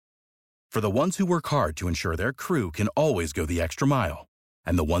For the ones who work hard to ensure their crew can always go the extra mile,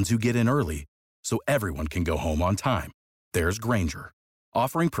 and the ones who get in early so everyone can go home on time, there's Grainger,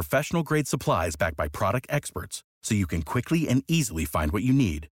 offering professional-grade supplies backed by product experts so you can quickly and easily find what you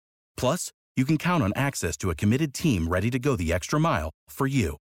need. Plus, you can count on access to a committed team ready to go the extra mile for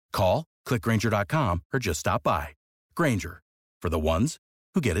you. Call, click Grainger.com, or just stop by. Grainger, for the ones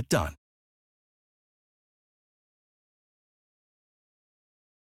who get it done.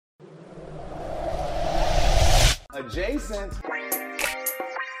 Adjacent.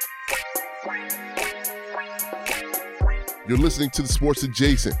 You're listening to the Sports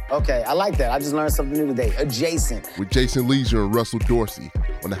Adjacent. Okay, I like that. I just learned something new today. Adjacent. With Jason Leisure and Russell Dorsey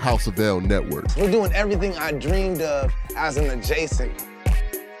on the House of L Network. We're doing everything I dreamed of as an adjacent.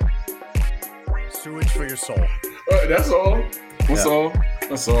 Sewage for your soul. That's all. That's all.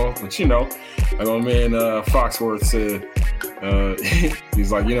 That's all. But you know, like my man Foxworth said,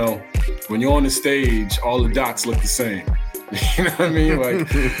 he's like, you know, when you're on the stage, all the dots look the same. You know what I mean?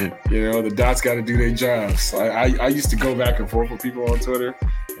 Like, you know, the dots got to do their jobs. I used to go back and forth with people on Twitter,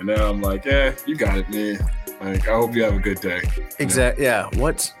 and now I'm like, you got it, man. Like, I hope you have a good day. Exactly. Yeah.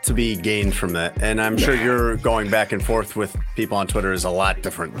 What's to be gained from that? And I'm sure your going back and forth with people on Twitter is a lot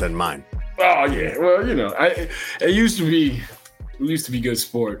different than mine. Oh yeah. Well, you know, it used to be good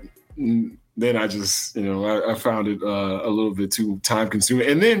sport. Then I just, you know, I found it a little bit too time consuming.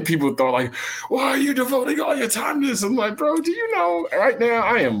 And then people thought like, why are you devoting all your time to this? I'm like, bro, do you know right now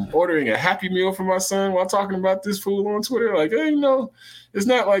I am ordering a Happy Meal for my son while talking about this fool on Twitter? Like, hey, you know, it's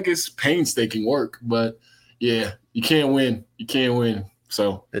not like it's painstaking work, but yeah, you can't win. You can't win.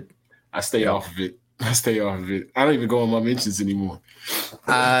 So I stay off of it. I don't even go on my mentions anymore.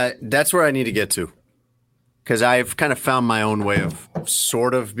 That's where I need to get to. Because I've kind of found my own way of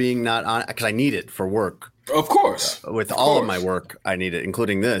sort of being not on, because I need it for work. Of course. With all of my work, I need it,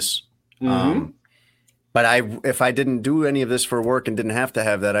 including this. Mm-hmm. But if I didn't do any of this for work and didn't have to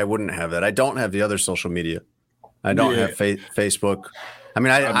have that, I wouldn't have that. I don't have the other social media. I don't have Facebook. I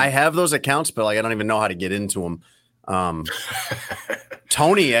mean, I have those accounts, but like I don't even know how to get into them.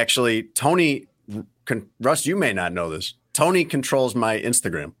 Tony, Russ, you may not know this. Tony controls my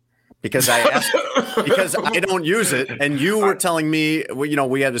Instagram. Because because I don't use it, and you were telling me, you know,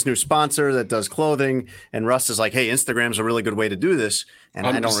 we have this new sponsor that does clothing, and Russ is like, "Hey, Instagram's a really good way to do this," and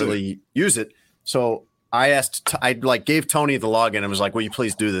 100%. I don't really use it. So I gave Tony the login and was like, "Will you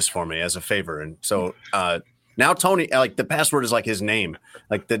please do this for me as a favor?" And so now Tony, like the password is like his name,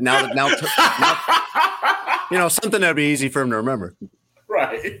 like now, you know, something that'd be easy for him to remember.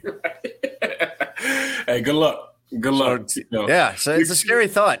 Right. Hey, good luck. Good luck. So, yeah, so it's a scary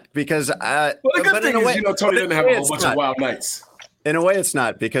thought because the good thing is, you know, Tony doesn't have a whole bunch of wild nights. In a way, it's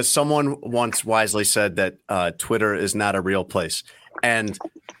not, because someone once wisely said that Twitter is not a real place, and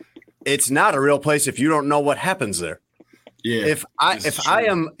it's not a real place if you don't know what happens there. Yeah. If I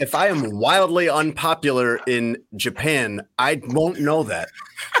am wildly unpopular in Japan, I won't know that,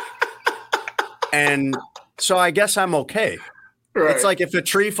 and so I guess I'm okay. Right. It's like if a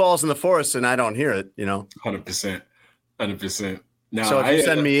tree falls in the forest and I don't hear it, you know. 100%. Now, so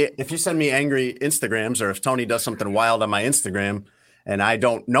if you send me angry Instagrams, or if Tony does something wild on my Instagram and I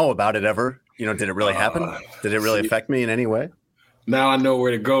don't know about it ever, you know, did it really happen? Did it really affect me in any way? Now I know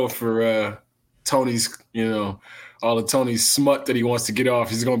where to go for Tony's, you know, all of Tony's smut that he wants to get off.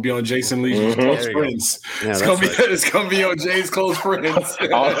 He's going to be on Jason Leisure's close friends. Yeah, it's going to be on Jay's close friends.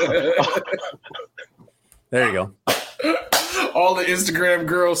 There you go. All the Instagram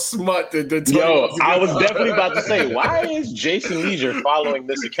girls smut that I was definitely about to say, why is Jason Leisure following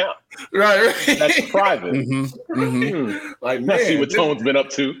this account? Right. That's private. Like, man, see what Tone's been up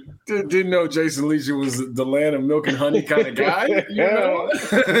to. Didn't know Jason Leisure was the land of milk and honey kind of guy. You know?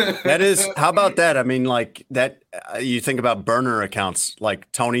 That is, how about that? I mean, like that, you think about burner accounts, like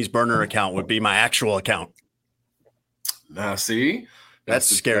Tony's burner account would be my actual account. Now, see? That's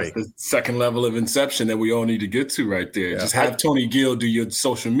scary. That's the second level of inception that we all need to get to right there. Yeah. Just have Tony Gill do your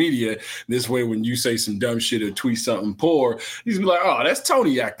social media. This way, when you say some dumb shit or tweet something poor, he's be like, "Oh, that's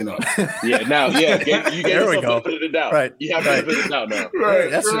Tony acting up." You get yourself benefit of the doubt. Right. You have benefit of the doubt now.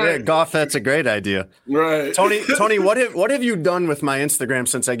 Right. Goff, that's a great idea. Right. Tony, what have you done with my Instagram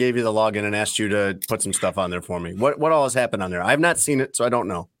since I gave you the login and asked you to put some stuff on there for me? What all has happened on there? I have not seen it, so I don't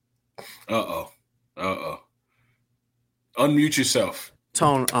know. Unmute yourself.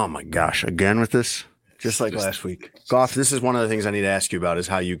 Tone, oh my gosh, again with this? Just like last week. Goff, this is one of the things I need to ask you about is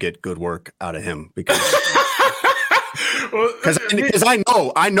how you get good work out of him. Because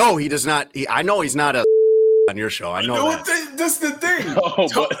I know he does not. I know he's not a on your show. I know that. That's the thing.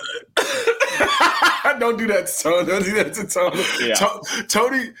 Don't do that to Tony. Don't do that to Tony.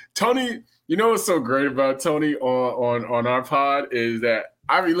 Yeah. Tony. You know what's so great about Tony on our pod is that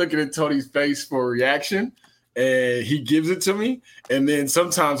I be looking at Tony's face for a reaction, and he gives it to me, and then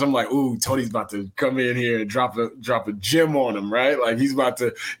sometimes I'm like, "Ooh, Tony's about to come in here and drop a gem on him, right? Like he's about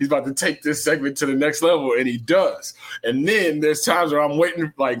to take this segment to the next level," and he does. And then there's times where I'm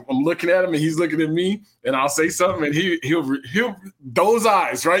waiting, like I'm looking at him and he's looking at me, and I'll say something, and he'll those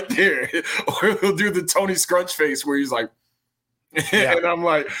eyes right there, or he'll do the Tony Scrunch face where he's like. Yeah. And I'm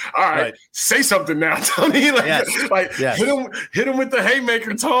like, all right, say something now, Tony. Hit him with the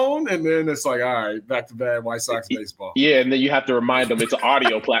haymaker tone, and then it's like, all right, back to bad White Sox baseball. Yeah, and then you have to remind him it's an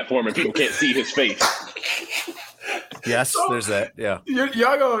audio platform and people can't see his face. Yes, so, there's that. Yeah,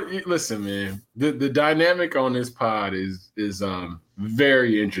 y'all go listen, man. The dynamic on this pod is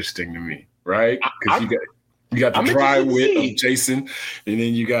very interesting to me, right? Because you got the dry wit of Jason, and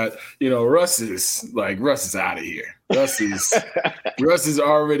then you got Russ is out of here. Russ is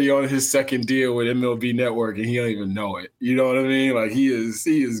already on his second deal with MLB Network, and he don't even know it. You know what I mean? Like he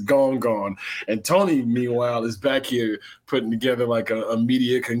is gone. And Tony, meanwhile, is back here putting together like a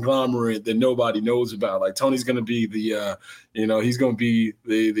media conglomerate that nobody knows about. Like Tony's going to be he's going to be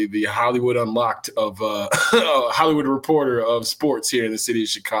the Hollywood Unlocked of Hollywood Reporter of sports here in the city of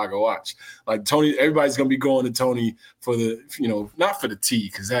Chicago. Watch, like Tony, everybody's going to be going to Tony for the not for the tea,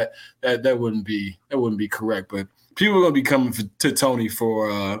 because that wouldn't be correct, but people are going to be coming to Tony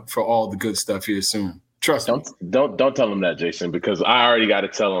for all the good stuff here soon. Trust me. Don't tell him that, Jason, because I already got to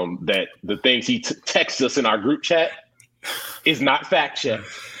tell him that the things he texts us in our group chat is not fact checked.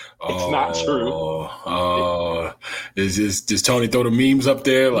 It's not true. Does Tony throw the memes up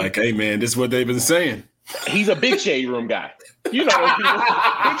there like, hey, man, this is what they've been saying? He's a big shade room guy. You know,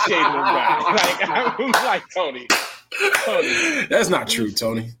 big shade room guy. Like Tony. That's not true,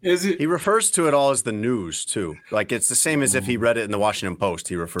 Tony. Is it? He refers to it all as the news too. Like it's the same as if he read it in the Washington Post.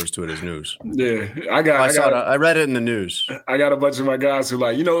 He refers to it as news. Yeah, I read it in the news. I got a bunch of my guys who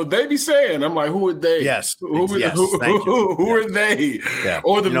they be saying. I'm like, who are they? Yes. Who are they? Yeah.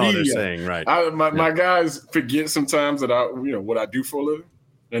 Or the media. What they're saying, right? My guys forget sometimes that what I do for a living.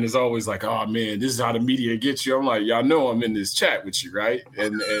 And it's always like, oh, man, this is how the media gets you. I'm like, y'all know I'm in this chat with you, right?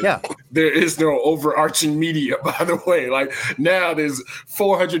 And there is no overarching media, by the way. Like now there's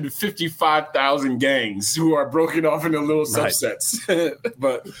 455,000 gangs who are broken off into little subsets.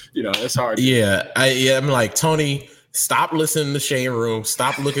 But, it's hard. I'm like, Tony, stop listening to Shane Room.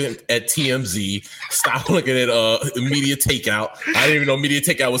 Stop looking at TMZ. Stop looking at Media Takeout. I didn't even know Media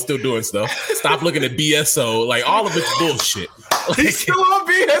Takeout was still doing stuff. Stop looking at BSO. Like, all of it's bullshit. He's still on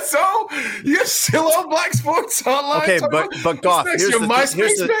BSO? You're still on Black Sports Online? Okay, but Goff, here's your the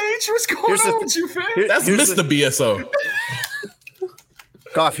MySpace page? What's going on with you, fam? That's Mr. BSO.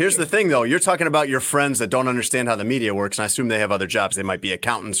 Goff, here's the thing, though. You're talking about your friends that don't understand how the media works, and I assume they have other jobs. They might be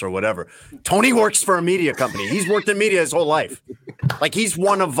accountants or whatever. Tony works for a media company. He's worked in media his whole life. Like, he's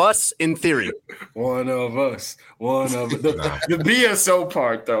one of us in theory. One of us. The BSO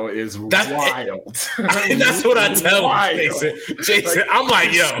part, though, is wild. That's what I tell him, Jason. I'm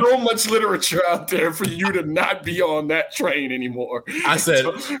like, yo. So much literature out there for you to not be on that train anymore. I said.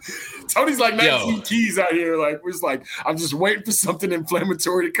 Tony's like 19 keys out here. Like, it's like, I'm just waiting for something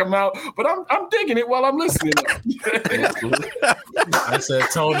inflammatory to come out, but I'm digging it while I'm listening. I said,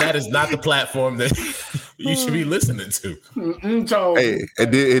 Tone, that is not the platform that you should be listening to. Hey,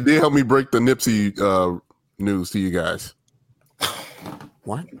 it did help me break the Nipsey news to you guys.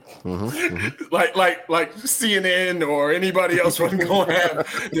 What? Like CNN or anybody else wasn't going to have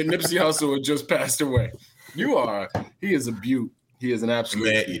the Nipsey Hussle had just passed away. He is a beaut. He is an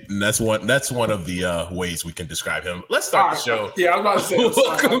absolute. Man, that's one of the ways we can describe him. Let's start the show. Yeah, I'm about to say.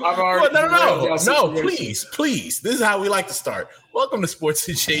 No, please. This is how we like to start. Welcome to Sports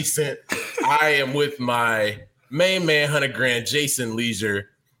Adjacent. I am with my main man, 100 grand, Jason Leisure.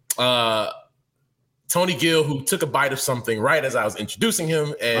 Tony Gill, who took a bite of something right as I was introducing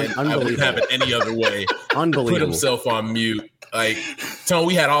him, and I wouldn't have it any other way. Unbelievable. Put himself on mute. Like, Tony,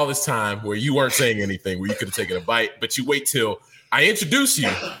 we had all this time where you weren't saying anything, where you could have taken a bite, but you wait till I introduce you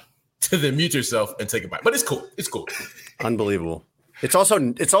to then mute yourself and take a bite. But it's cool. It's cool. Unbelievable. It's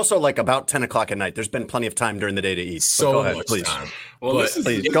also like about 10 o'clock at night. There's been plenty of time during the day to eat. So go ahead, much please. time. Well,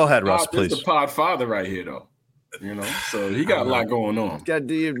 please go ahead, Russ. Please. This is the pod father right here, though. So he got a lot going on.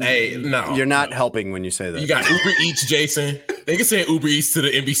 Hey, no, you're not helping when you say that. You got Uber Eats, Jason. They can send Uber Eats to the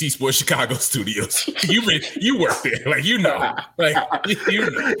NBC Sports Chicago studios. You work there, like But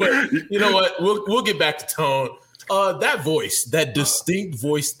you know what? We'll get back to Tone. That voice, that distinct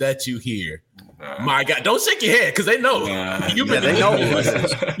voice that you hear. My God, don't shake your head because they know. You've been in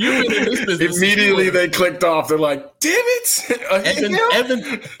this business. Immediately they clicked off. They're like, damn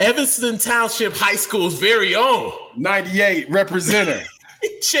it. Evanston Township High School's very own 98 representative.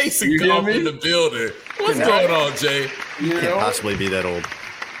 Jason Goff in the building. What's going on, Jay? You can't possibly be that old.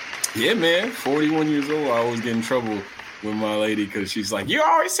 Yeah, man. 41 years old. I always get in trouble with my lady because she's like, you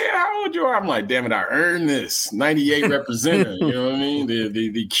always say how old you are. I'm like, damn it, I earned this. 98 representative. You know what I mean?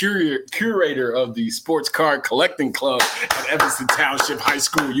 The curator of the sports card collecting club at Evanston Township High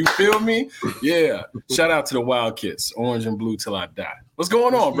School. You feel me? Yeah. Shout out to the Wildcats. Orange and blue till I die. What's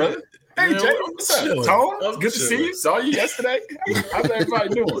going on, brother? Hey, Jay, what's up? Tone? Good to see you. Saw you yesterday. How's everybody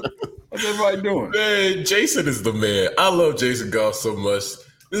doing? Man, Jason is the man. I love Jason Goff so much.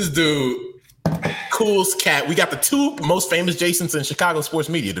 This dude, coolest cat. We got the two most famous Jasons in Chicago sports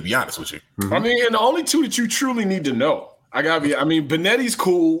media, to be honest with you. I mean, and the only two that you truly need to know. Benetti's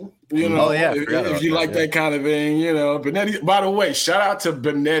cool. You know, if you like that kind of thing, you know. Benetti. By the way, shout out to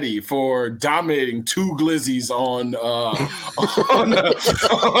Benetti for dominating two glizzies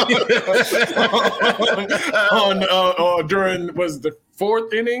during the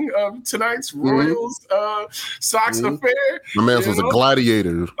fourth inning of tonight's Royals Sox affair. My man was a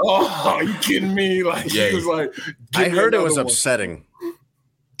gladiator. Oh, are you kidding me? Like he was like. I heard it was upsetting.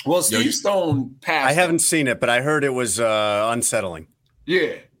 Well, Steve Stone passed. I haven't seen it, but I heard it was unsettling.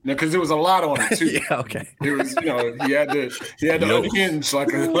 Yeah, because there was a lot on it too. Yeah, okay. It was, he had to unhinge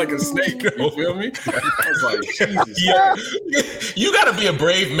like a snake. You feel me? I was like, Jesus. Yeah. You got to be a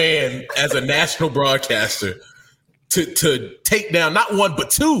brave man as a national broadcaster to take down not one but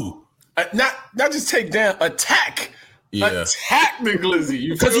two. Not just take down, attack. Yeah. Attack the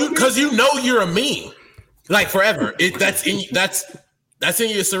glizzy. Because you know you're a meme, like forever. That's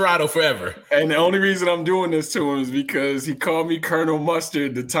in your Serato forever. And the only reason I'm doing this to him is because he called me Colonel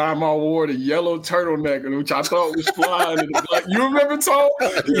Mustard the time I wore the yellow turtleneck, which I thought was flying. You remember, Tom?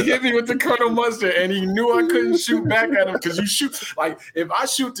 He hit me with the Colonel Mustard, and he knew I couldn't shoot back at him because you shoot. Like, if I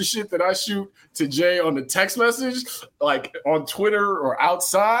shoot the shit that I shoot to Jay on the text message, like on Twitter or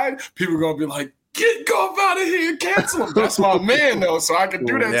outside, people are going to be like, get Goff out of here, cancel him. That's my man, though, so I can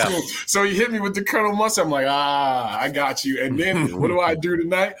do that to him. So he hit me with the Colonel Mustard. I'm like, I got you. And then what do I do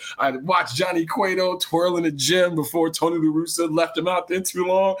tonight? I watched Johnny Cueto twirl in the gym before Tony La Russa left him out there too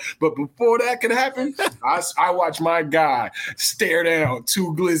long. But before that could happen, I watched my guy stare down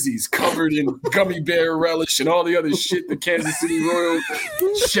two glizzies covered in gummy bear relish and all the other shit the Kansas City Royals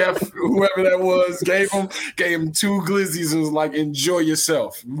chef, whoever that was, gave him two glizzies and was like, enjoy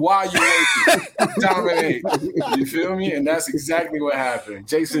yourself while you're working. Dominate. You feel me? And that's exactly what happened.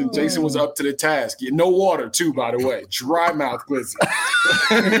 Jason was up to the task. No water, too, by the way. Dry mouth glizzy.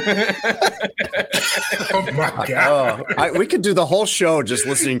 Oh, my God. We could do the whole show just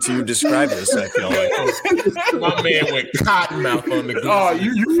listening to you describe this, I feel like. My man went cotton mouth on the glizzy. Oh,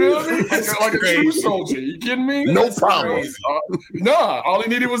 you feel me? Like a true soldier. You kidding me? No problem. Nah, all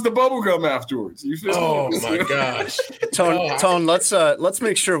he needed was the bubble gum afterwards. You feel me? Oh, my gosh. Tone, let's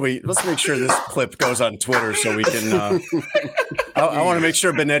make sure this clip goes on Twitter so we can I want to make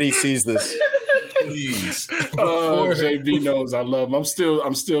sure Benetti sees this. Please. JB knows I love him. I'm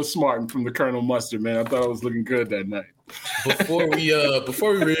still smarting from the Colonel Mustard, man. I thought I was looking good that night. Before we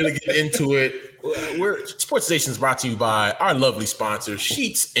really get into it, Sports Station is brought to you by our lovely sponsor,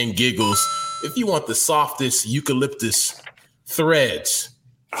 Sheets and Giggles. If you want the softest eucalyptus threads,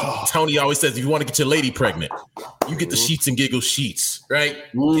 Tony always says, if you want to get your lady pregnant, you get the Sheets and Giggles sheets, right?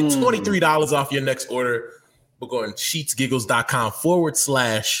 Get $23 off your next order. We're going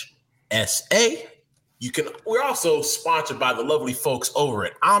sheetsgiggles.com/SA. We're also sponsored by the lovely folks over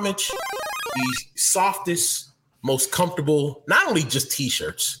at Homage, the softest, most comfortable, not only just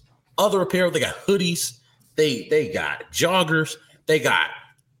t-shirts, other apparel. They got hoodies, they got joggers, they got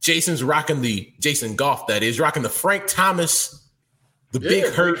Jason's rocking the Jason Goff, that is, rocking the Frank Thomas. The Big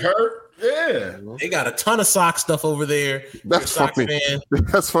Hurt. Yeah. They got a ton of sock stuff over there. That's funny.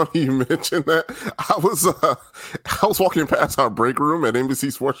 That's funny you mentioned that. I was walking past our break room at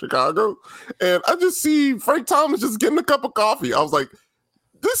NBC Sports Chicago, and I just see Frank Thomas just getting a cup of coffee. I was like,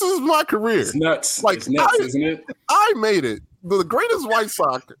 this is my career. It's nuts. Like, it's nuts, isn't it? I made it. The greatest White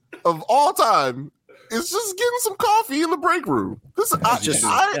Sox of all time is just getting some coffee in the break room.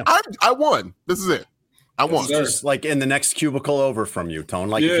 I won. This is it. I want just like in the next cubicle over from you, Tone.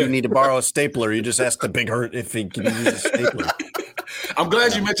 Like if you need to borrow a stapler, you just ask the Big Hurt if he can use a stapler. I'm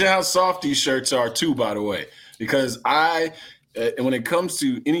glad you mentioned how soft these shirts are too, by the way, because I And when it comes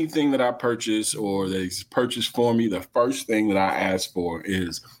to anything that I purchase or that is purchased for me, the first thing that I ask for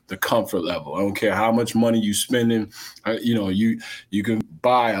is the comfort level. I don't care how much money you spending. You can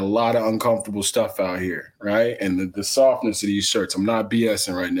buy a lot of uncomfortable stuff out here, right? And the softness of these shirts, I'm not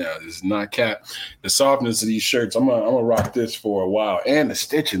BSing right now. This is not cap. The softness of these shirts, I'm gonna rock this for a while. And the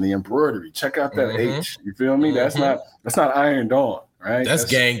stitching, the embroidery. Check out that H. You feel me? That's not ironed on. Right, that's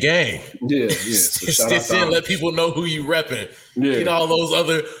gang. Yeah. So let people know who you repping. Yeah. Get all those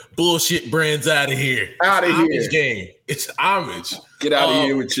other bullshit brands out of here. Out of here, gang. It's homage. Get out of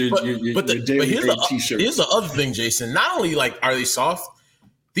here with your daily t-shirt. Here's the other thing, Jason. Not only like are they soft,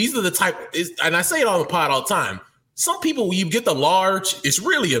 these are the type. And I say it on the pod all the time. Some people, when you get the large, it's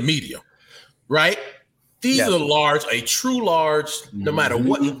really a medium, right? These are large, a true large, no matter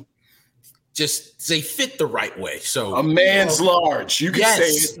what. Just they fit the right way. So a man's large. You can say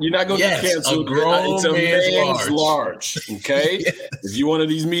it. You're not going to get canceled. It's a man's large. Okay. If you're one of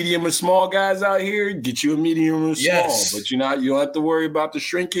these medium or small guys out here, get you a medium or small. But you don't have to worry about the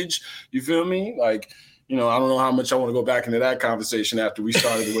shrinkage. You feel me? Like, I don't know how much I want to go back into that conversation after we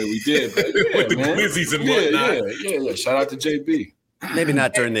started the way we did. But with the glizzies and whatnot. Yeah. Shout out to JB. Maybe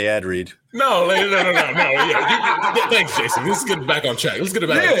not during the ad read. No. Yeah. Thanks, Jason. Let's get back on track. On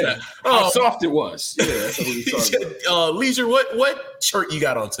track. How soft it was. Yeah, that's what we talking about. Leisure, what shirt you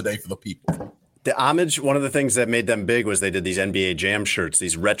got on today for the people? The homage, one of the things that made them big was they did these NBA Jam shirts,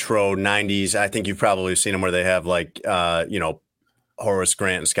 these retro 90s. I think you've probably seen them where they have like, Horace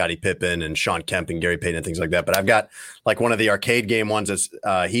Grant and Scottie Pippen and Sean Kemp and Gary Payton and things like that. But I've got like one of the arcade game ones that's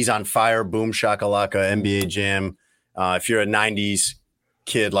He's on Fire, Boom Shakalaka, NBA Jam. If you're a 90s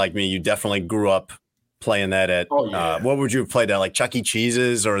kid like me, you definitely grew up playing that at what would you have played at, like Chuck E.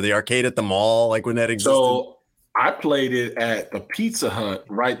 Cheese's or the arcade at the mall, like when that existed? So I played it at the Pizza Hut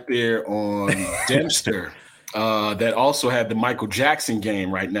right there on Dempster. That also had the Michael Jackson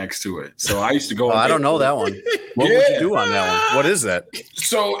game right next to it. So I used to go. I don't know that one. What would you do on that one? What is that?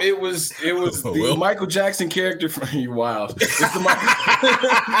 So it was the Michael Jackson character from you. Wild.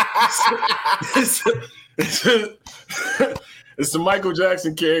 It's the Michael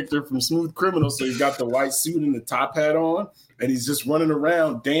Jackson character from Smooth Criminal. So he's got the white suit and the top hat on, and he's just running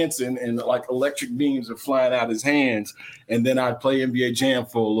around dancing, and like electric beams are flying out his hands. And then I'd play NBA Jam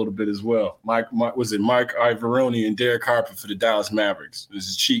for a little bit as well. Mike Ivoroni and Derek Harper for the Dallas Mavericks. This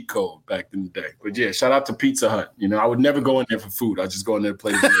is cheat code back in the day. But yeah, shout out to Pizza Hut. I would never go in there for food. I just go in there to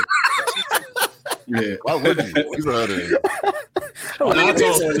play the game. Yeah. Why would you?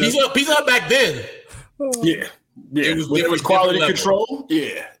 Pizza Hut back then. Yeah. It was quality control.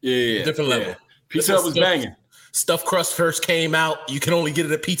 Yeah. Different level. Pizza Hut was banging. Stuffed crust first came out. You can only get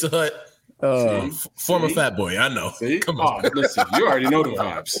it at Pizza Hut. Former fat boy, I know. See? Come on, listen. You already know the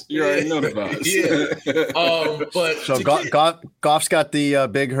vibes. But so Goff's got the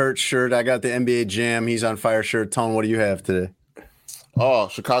Big Hurt shirt. I got the NBA Jam. He's on Fire shirt. Tone, what do you have today? Oh,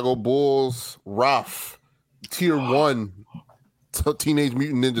 Chicago Bulls, Ralph, Tier 1. Teenage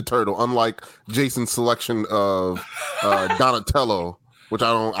Mutant Ninja Turtle, unlike Jason's selection of Donatello, which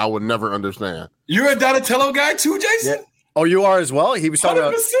I would never understand. You're a Donatello guy too, Jason? Yeah. Oh, you are as well? He was talking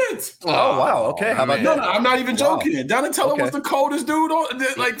 100%. Oh, wow. Okay. How about that? No, I'm not even joking. Wow. Donatello was the coldest dude.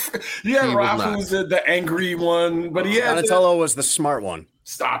 Ralph was the angry one, but Donatello was the smart one.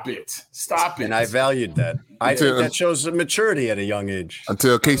 Stop it. And I valued that. I think that shows maturity at a young age.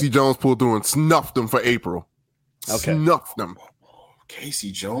 Until Casey Jones pulled through and snuffed them for April. Okay. Snuffed them.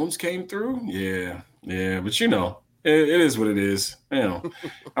 Casey Jones came through? Yeah, but it is what it is.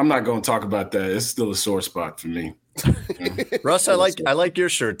 I'm not going to talk about that. It's still a sore spot for me. Russ, I like your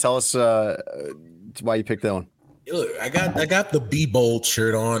shirt. Tell us why you picked that one. Look, I got the Be Bold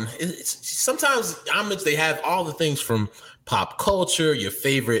shirt on. Sometimes homage, they have all the things from pop culture, your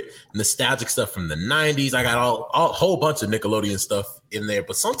favorite nostalgic stuff from the 90s. I got a whole bunch of Nickelodeon stuff in there,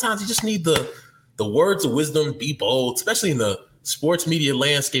 but sometimes you just need the words of wisdom, be bold, especially in the sports media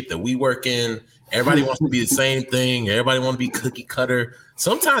landscape that we work in. Everybody wants to be the same thing. Everybody wants to be cookie cutter.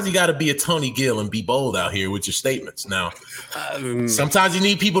 Sometimes you got to be a Tony Gill and be bold out here with your statements. Now, sometimes you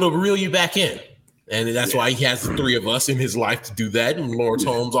need people to reel you back in. And that's why he has the three of us in his life to do that, and Lawrence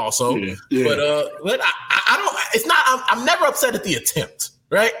Holmes also. Yeah. But I don't. It's not. I'm never upset at the attempt,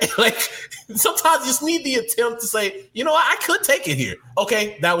 right? Like sometimes you just need the attempt to say, I could take it here.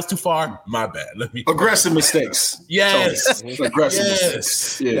 Okay, that was too far. My bad. Aggressive mistakes. Yes. Aggressive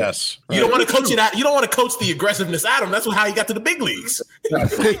mistakes. Yes. You don't want to coach it out. You don't want to coach the aggressiveness out of him. That's how he got to the big leagues.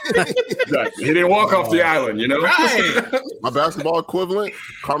 Exactly. He didn't walk off the island, Right. My basketball equivalent,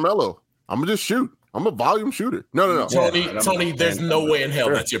 Carmelo. I'm gonna just shoot. I'm a volume shooter. No. Tony, there's no way in hell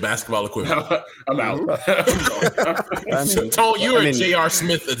that's your basketball equipment. I'm out. Tony, you're a J.R.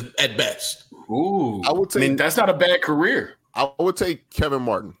 Smith at best. Ooh, I would take. That's not a bad career. I would take Kevin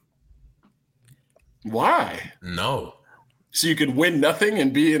Martin. Why? No. So you could win nothing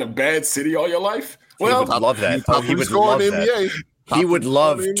and be in a bad city all your life? Well, he would love that. He would love that. He would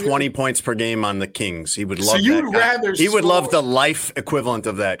love 20 points per game on the Kings. He would love that. He would love the life equivalent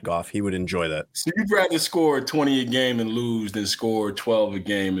of that, Goff. He would enjoy that. So you'd rather score 20 a game and lose than score 12 a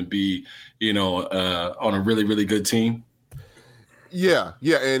game and be, on a really, really good team? Yeah.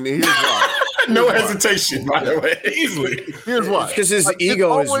 And here's why. No hesitation, by the way. Easily. Here's why. Because his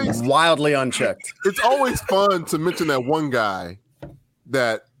ego is wildly unchecked. It's always fun to mention that one guy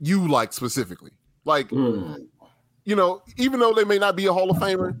that you like specifically. Like, even though they may not be a Hall of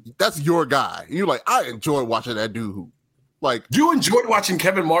Famer, that's your guy. You're like, I enjoy watching that dude hoop. Like, you enjoyed watching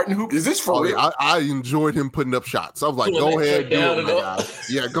Kevin Martin hoop? Is this for real? I enjoyed him putting up shots. I was like, go ahead, do it, my guy.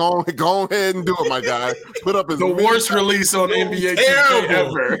 Yeah, go ahead and do it, my guy. Put up the worst release on NBA 2K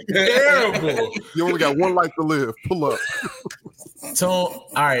ever. Terrible. You only got one life to live. Pull up. Tone, all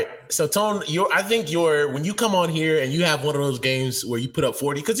right. So Tone, I think when you come on here and you have one of those games where you put up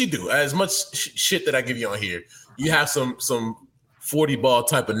 40, because you do, as much shit that I give you on here, you have some 40 ball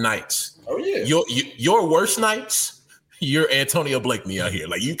type of nights. Oh yeah. Your worst nights, you're Antonio Blakeney out here.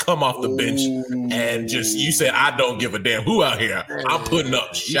 Like, you come off the bench and you say, I don't give a damn who out here. I'm putting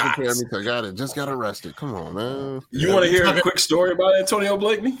up shots. Just got arrested. Come on, man. You want to hear a quick story about Antonio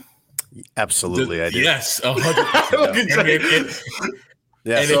Blakeney? Absolutely, I do. Yes,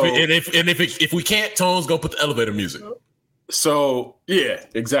 100%. If we can't, Tone's gonna put the elevator music. So yeah,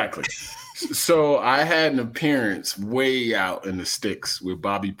 exactly. So I had an appearance way out in the sticks with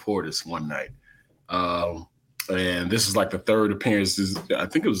Bobby Portis one night. And this is like the third appearance. I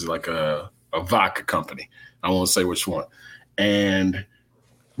think it was like a vodka company. I won't say which one. And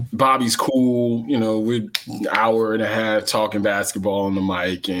Bobby's cool. We're an hour and a half talking basketball on the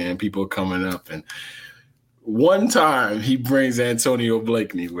mic and people coming up. And one time he brings Antonio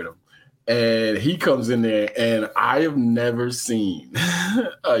Blakeney with him. And he comes in there, and I have never seen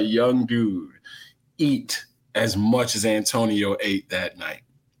a young dude eat as much as Antonio ate that night.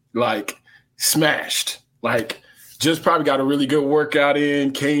 Like, smashed. Like, just probably got a really good workout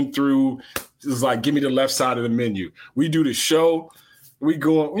in, came through. It was like, give me the left side of the menu. We do the show. We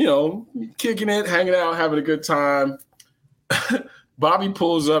go, kicking it, hanging out, having a good time. Bobby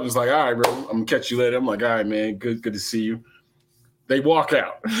pulls up and is like, all right, bro, I'm going to catch you later. I'm like, all right, man, good to see you. They walk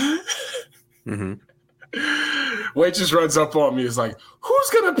out. Mm-hmm. Waitress runs up on me. It's like, who's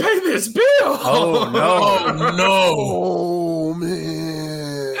going to pay this bill? Oh, no. Oh,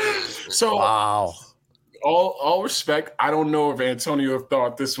 man. So, wow. All respect, I don't know if Antonio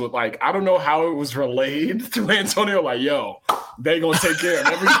thought this would, I don't know how it was relayed to Antonio. Like, yo, they going to take care of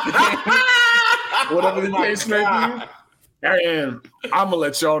everything. Whatever the case may be. And I'm going to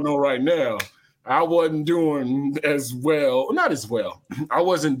let y'all know right now, I wasn't doing as well. Not as well. I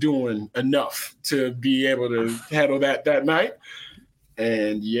wasn't doing enough to be able to handle that night.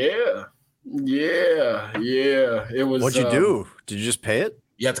 And yeah. It was. What'd you do? Did you just pay it?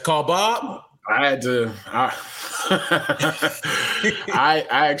 You have to call Bob? I had to. I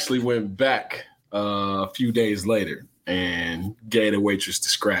actually went back a few days later and gave the waitress the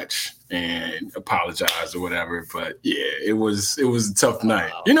scratch and apologized or whatever. But yeah, it was a tough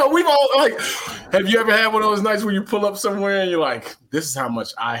night. We've all have you ever had one of those nights where you pull up somewhere and you're like, this is how much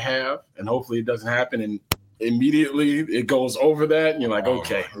I have, and hopefully it doesn't happen, and immediately it goes over that, and you're like,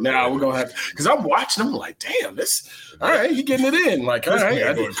 okay, now we're gonna have, because I'm watching, I'm like, damn, this, all right, he getting it in, like, all right,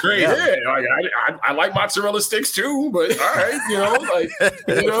 I did crazy, I like mozzarella sticks too, but all right,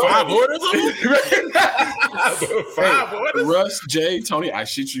 5 orders of them? Russ, Jay, Tony, I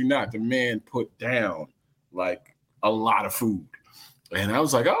shit you not, the man put down like a lot of food. And I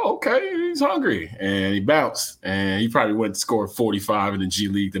was like, oh, okay, he's hungry. And he bounced. And he probably went to score 45 in the G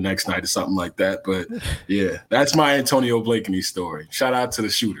League the next night or something like that. But, yeah, that's my Antonio Blakeney story. Shout out to the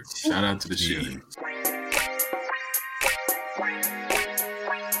shooter.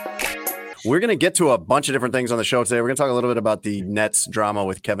 We're going to get to a bunch of different things on the show today. We're going to talk a little bit about the Nets drama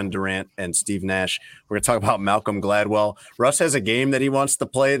with Kevin Durant and Steve Nash. We're going to talk about Malcolm Gladwell. Russ has a game that he wants to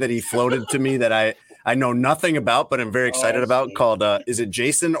play that he floated to me that I know nothing about, but I'm very excited about, called is it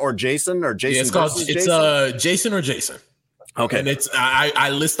Jason or Jason or Jason? Yeah, it's Jason or Jason. Okay. And it's I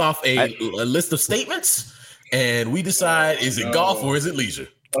list off a list of statements, and we decide, is it golf or is it leisure?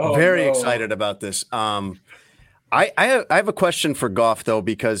 Very excited about this. I have a question for Goff though,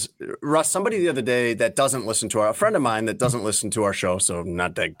 because Russ, somebody the other day that doesn't listen to a friend of mine that doesn't listen to our show, so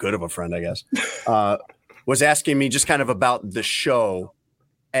not that good of a friend, I guess, was asking me just kind of about the show,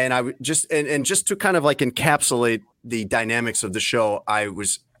 and I just and just to kind of like encapsulate the dynamics of the show, I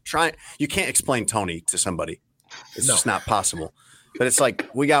was trying. You can't explain Tony to somebody; it's just not possible. But it's like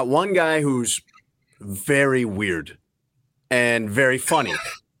we got one guy who's very weird and very funny.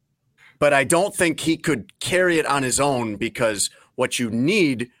 But I don't think he could carry it on his own, because what you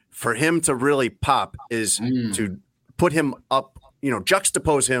need for him to really pop is to put him up,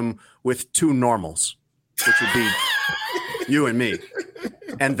 juxtapose him with two normals, which would be you and me.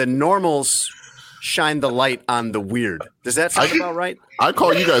 And the normals shine the light on the weird. Does that sound about right? I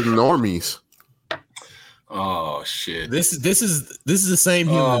call you guys normies. Oh shit! This is the same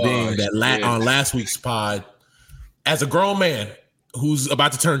human being that on last week's pod, as a grown man who's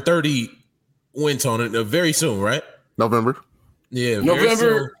about to turn 30, went on it very soon, right? November. Yeah,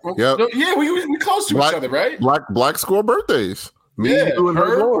 November. Yep. Yeah, we close to each other, right? Black score birthdays. Me, you, and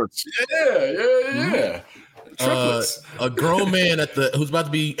her Lords. Yeah. Triplets. A grown man who's about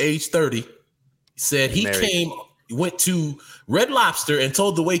to be age 30 said he went to Red Lobster and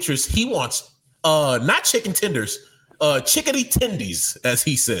told the waitress he wants not chicken tenders, chickadee tendies, as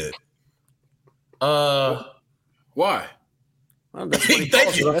he said. Why? Well, that's what he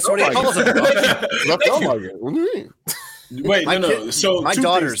calls it. That's what he calls it. What do you mean? Wait, no. So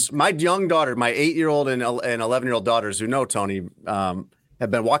my young daughter, my 8-year-old and 11-year-old daughters who know Tony, have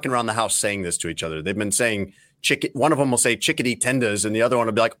been walking around the house saying this to each other. They've been saying one of them will say chickadee tenders, and the other one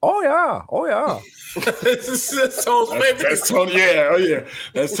will be like, "Oh yeah." That's Tony. Yeah, oh yeah,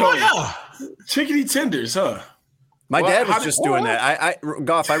 that's Tony. Oh, yeah. Chickadee tenders, huh? My dad was just doing that.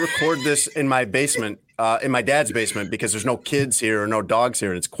 Goff, I record this in my basement, in my dad's basement, because there's no kids here or no dogs here,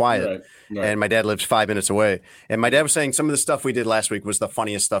 and it's quiet. Right. And my dad lives 5 minutes away. And my dad was saying some of the stuff we did last week was the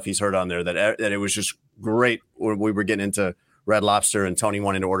funniest stuff he's heard on there. That it was just great. We were getting into Red Lobster, and Tony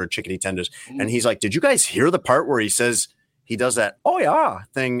wanted to order chickadee tenders, and he's like, "Did you guys hear the part where he says he does that 'oh yeah'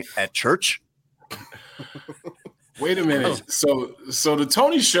 thing at church?" Wait a minute. So the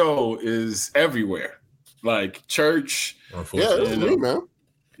Tony show is everywhere. Like church, yeah, that's me, man.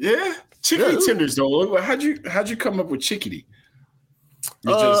 Yeah, chickadee tenders though. How'd you come up with chickadee?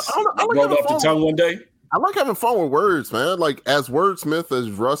 You just rolled off the tongue one day. I like having fun with words, man. Like as wordsmith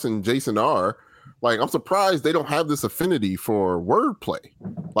as Russ and Jason are, like I'm surprised they don't have this affinity for wordplay.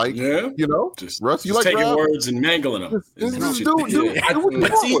 Like, Russ, you like taking rap? Words and mangling them.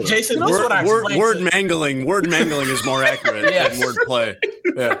 But see, Jason, word mangling is more accurate than wordplay.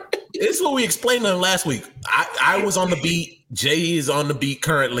 Yeah. This is what we explained to him last week. I was on the beat. Jay is on the beat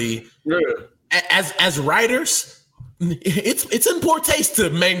currently. Yeah. As writers, it's in poor taste to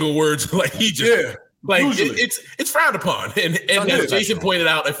mangle words like he just. Yeah. Like it's frowned upon, and as Jason pointed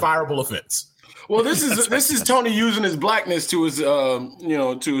out, a fireable offense. Well, this is Tony using his blackness to his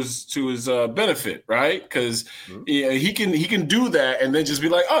to his benefit, right? Because he can do that and then just be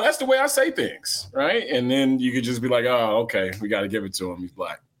like, oh, that's the way I say things, right? And then you could just be like, oh, okay, we got to give it to him. He's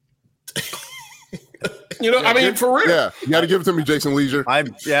black. I mean, for real. Yeah, you got to give it to me, Jason Leisure.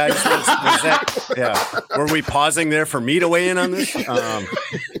 Were we pausing there for me to weigh in on this?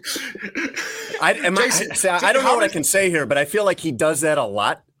 I don't know what I can say here, but I feel like he does that a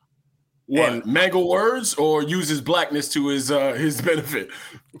lot. What, mangle words or use his blackness to his benefit?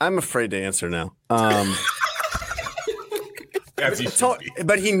 I'm afraid to answer now. But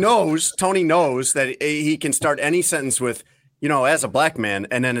Tony knows that he can start any sentence with, as a black man,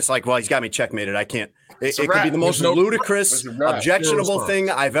 and then it's like, well, he's got me checkmated. I can't. It could be the most ludicrous, objectionable thing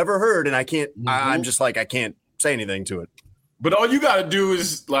I've ever heard, and I can't. I'm just like, I can't say anything to it. But all you got to do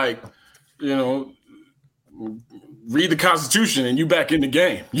is read the Constitution and you back in the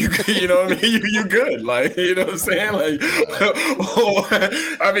game. You know what I mean? You good. Like, you know what I'm saying? Like,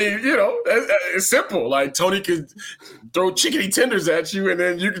 I mean, it's simple. Like, Tony could throw chickadee tenders at you and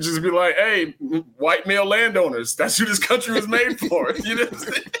then you could just be like, hey, white male landowners, that's who this country was made for. You know what I'm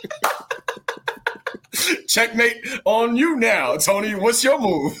saying? Checkmate on you now, Tony. What's your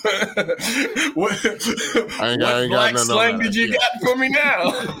move? what black slang did you got for me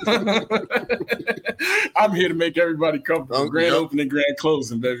now? I'm here to make everybody comfortable. Grand opening, grand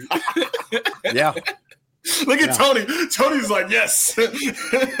closing, baby. Yeah. Look at Tony. Tony's like, yes. a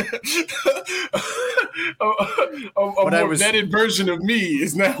more vetted version of me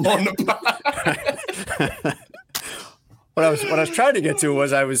is now on the pod. What I was trying to get to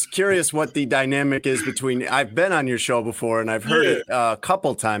was I was curious what the dynamic is between. I've been on your show before and I've heard it a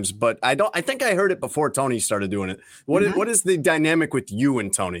couple times, but I think I heard it before Tony started doing it. What is the dynamic with you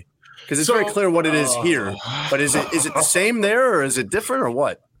and Tony? Because it's very clear what it is here. But is it the same there, or is it different, or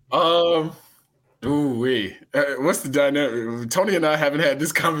what? What's the dynamic? Tony and I haven't had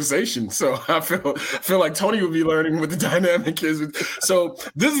this conversation, so I feel like Tony would be learning what the dynamic is. So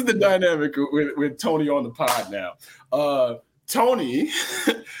this is the dynamic with Tony on the pod now. Tony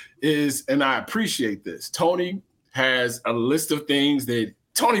is, and I appreciate this, Tony has a list of things that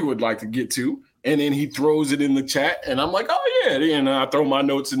Tony would like to get to, and then he throws it in the chat, and I'm like, oh yeah, and I throw my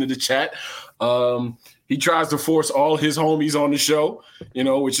notes into the chat. He tries to force all his homies on the show,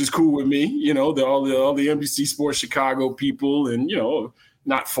 which is cool with me. All the NBC Sports Chicago people, and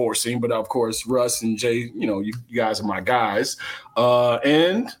not forcing, but of course Russ and Jay. You guys are my guys.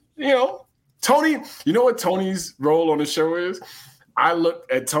 And Tony. You know what Tony's role on the show is? I look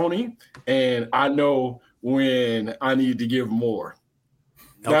at Tony and I know when I need to give more.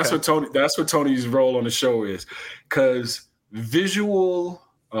 That's what Tony's role on the show is, because visual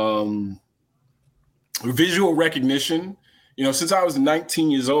recognition, since I was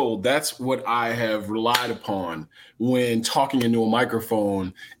 19 years old, that's what I have relied upon when talking into a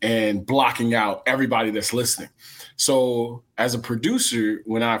microphone and blocking out everybody that's listening. So as a producer,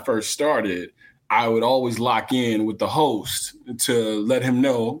 when I first started, I would always lock in with the host to let him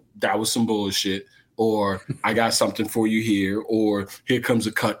know that was some bullshit, or I got something for you here, or here comes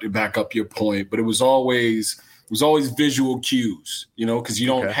a cut to back up your point. But it was always visual cues, because you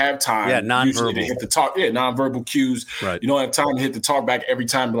don't have time. Yeah, nonverbal. To hit the talk. Yeah, nonverbal cues. Right. You don't have time to hit the talk back every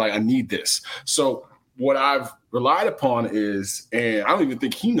time. Like, I need this. So what I've relied upon is, and I don't even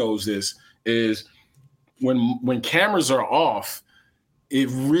think he knows this, is when cameras are off, it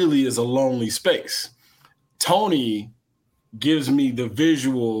really is a lonely space. Tony gives me the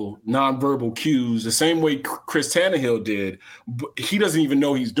visual nonverbal cues the same way Chris Tannehill did, but he doesn't even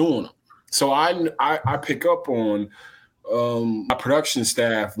know he's doing them. So I pick up on my production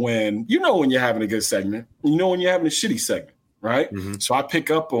staff when you're having a good segment, when you're having a shitty segment, right? Mm-hmm. So I pick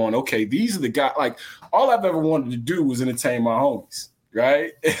up on, okay, these are the guys, like, all I've ever wanted to do was entertain my homies,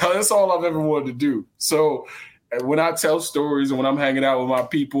 right? That's all I've ever wanted to do. So when I tell stories and when I'm hanging out with my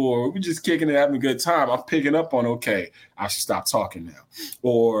people, or we're just kicking it, having a good time, I'm picking up on, okay, I should stop talking now.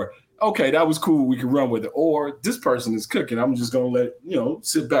 Or, okay, that was cool, we can run with it. Or this person is cooking, I'm just going to let,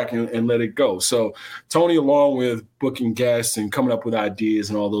 sit back and let it go. So Tony, along with booking guests and coming up with ideas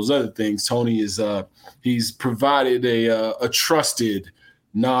and all those other things, Tony is, he's provided a trusted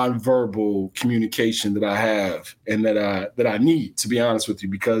nonverbal communication that I have and that I need, to be honest with you,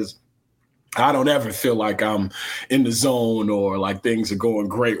 because I don't ever feel like I'm in the zone or like things are going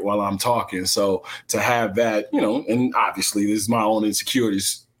great while I'm talking. So to have that, and obviously this is my own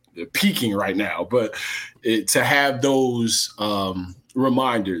insecurities peaking right now, but to have those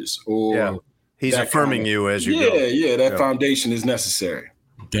reminders, or he's affirming you as you go. Yeah, that foundation is necessary.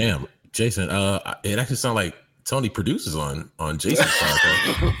 Damn, Jason, it actually sounds like Tony produces on Jason's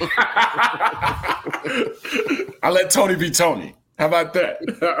podcast. I let Tony be Tony. How about that?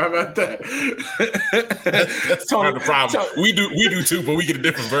 That's part of the problem. We do too, but we get a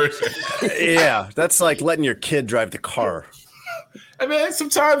different version. Yeah, that's like letting your kid drive the car. I mean,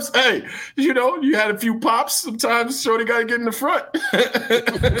 sometimes, hey, you had a few pops. Sometimes Shorty got to get in the front.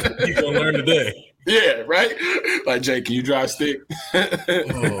 You gonna learn today. Yeah, right? Like, Jay, can you drive stick?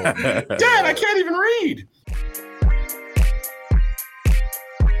 Dad, I can't even read.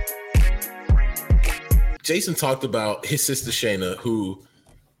 Jason talked about his sister Shayna, who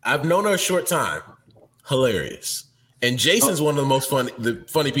I've known her a short time. Hilarious. And Jason's one of the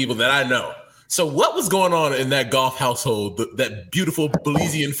funny people that I know. So what was going on in that golf household, that beautiful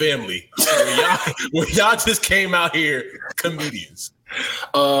Belizean family, where y'all just came out here comedians?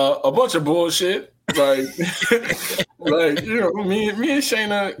 A bunch of bullshit. Like, me and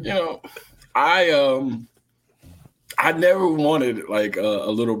Shayna, I never wanted like a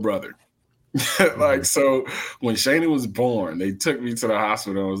little brother. Like, so when Shayna was born, they took me to the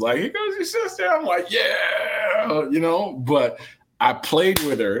hospital and was like, here goes your sister. I'm like, yeah, but I played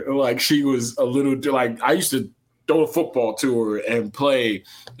with her like she was a little, like, I used to throw a football to her and play,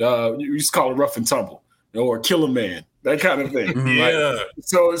 you used to call it rough and tumble, or kill a man, that kind of thing. Yeah. Like,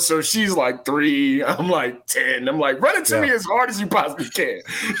 so she's like 3, I'm like 10. I'm like, run it to me as hard as you possibly can.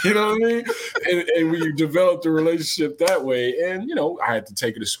 You know what I mean? And we developed a relationship that way. And, I had to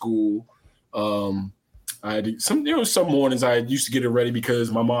take her to school. I had some mornings I used to get her ready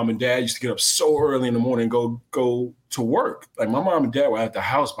because my mom and dad used to get up so early in the morning and go to work. Like, my mom and dad were at the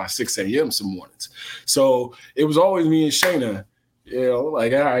house by 6 a.m. some mornings. So it was always me and Shayna,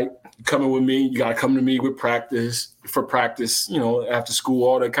 like, all right, coming with me, you got to come to me with practice, after school,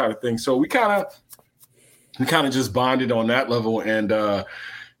 all that kind of thing. So we kind of just bonded on that level. And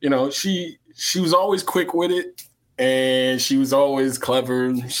you know, she was always quick with it, and she was always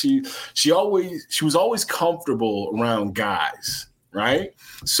clever. She was always comfortable around guys, right?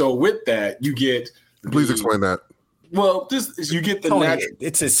 So with that, you get. Please explain that. Well, you get the Tony, natural.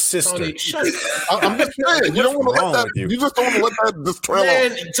 it's his sister. Tony, I'm just saying, you don't want to let that. You just don't want to let that just trail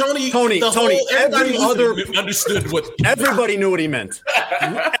Man, off. Tony, everybody understood what Everybody knew what he meant.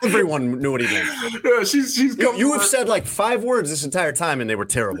 Everyone knew what he meant. Yeah, she's You have said like 5 words this entire time, and they were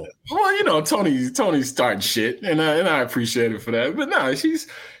terrible. Well, you know, Tony's starting shit, and I appreciate it for that. But no, she's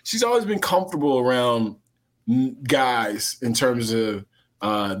always been comfortable around guys in terms of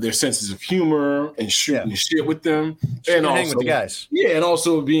their senses of humor and shooting shit with them, and also hang with the guys. Yeah, and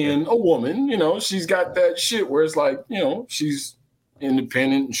also being a woman, you know, she's got that shit where it's like, you know, she's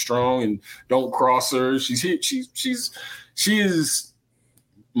independent and strong, and don't cross her. She is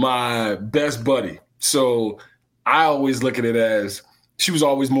my best buddy. So I always look at it as she was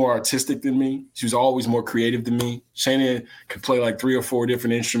always more artistic than me. She was always more creative than me. Shayna could play like 3 or 4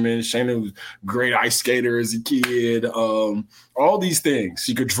 different instruments. Shayna was a great ice skater as a kid. All these things.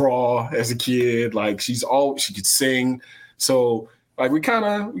 She could draw as a kid. Like she could sing. So like we kind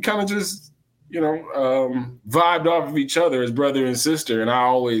of just, you know, vibed off of each other as brother and sister. And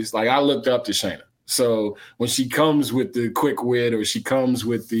I looked up to Shayna. So when she comes with the quick wit or she comes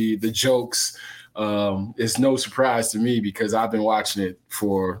with the jokes, it's no surprise to me because I've been watching it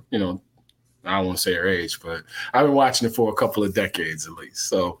for, you know, I won't say her age, but I've been watching it for a couple of decades at least.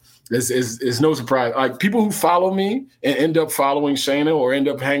 So it's no surprise. Like people who follow me and end up following Shayna or end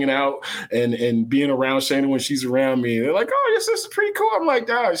up hanging out and being around Shayna when she's around me, they're like, "Oh, your sister's pretty cool." I'm like,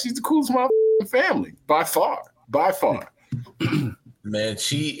 "Dog, she's the coolest motherfucking family by far." Man,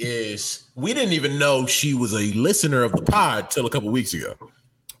 she is. We didn't even know she was a listener of the pod till a couple weeks ago.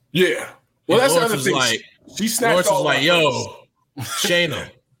 Yeah. Well, that's the other thing. Like, she snatched all like, "Yo, Shayna."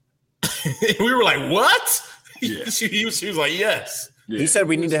 We were like, "What?" Yeah. She was like, "Yes." Yeah. He said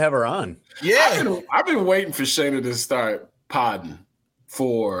we need to have her on. Yeah. I've been waiting for Shayna to start podding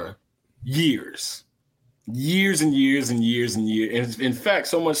for years. Years and years and years and years. And in fact,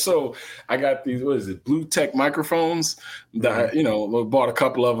 so much so, I got these, Blue Tech microphones that, you know, bought a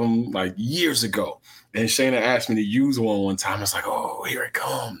couple of them like years ago. And Shayna asked me to use one time. I was like, "Oh, here it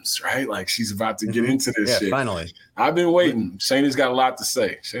comes," right? Like she's about to get into this shit. Finally. I've been waiting. Shayna's got a lot to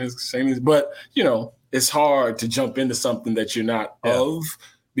say. Shayna's, but you know, it's hard to jump into something that you're not of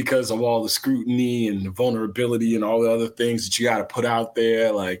because of all the scrutiny and the vulnerability and all the other things that you got to put out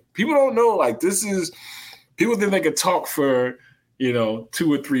there. Like people don't know, like people think they could talk for, you know,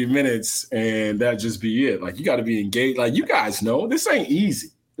 2 or 3 minutes and that just be it. Like you got to be engaged. Like you guys know this ain't easy.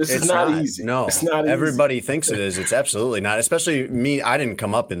 This is not easy. No, it's not everybody easy. thinks it is. It's absolutely not. Especially me. I didn't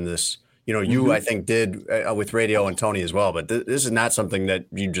come up in this. You know, you I think did with radio and Tony as well. But this is not something that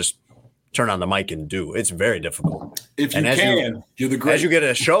you just turn on the mic and do. It's very difficult. If you can, you're the great. As you get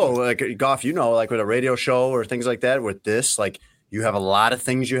a show like Goff, you know, like with a radio show or things like that. With this, like you have a lot of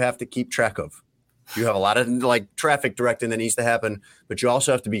things you have to keep track of. You have a lot of like traffic directing that needs to happen, but you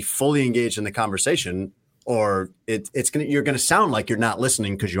also have to be fully engaged in the conversation. Or you're gonna sound like you're not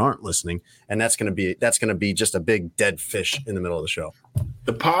listening because you aren't listening, and that's gonna be just a big dead fish in the middle of the show.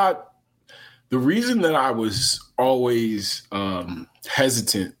 The reason that I was always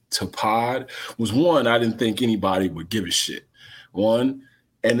hesitant to pod was one, I didn't think anybody would give a shit. One,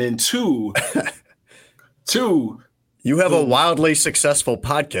 and then two, you have a wildly successful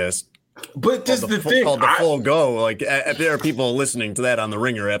podcast. But this is the thing called The Full Go. Like there are people listening to that on the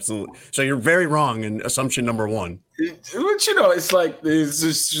Ringer, absolutely. So you're very wrong in assumption number 1. But you know, it's like it's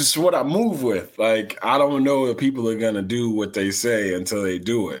just what I move with. Like I don't know if people are gonna do what they say until they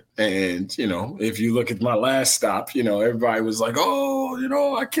do it. And you know, if you look at my last stop, you know, everybody was like, "Oh, you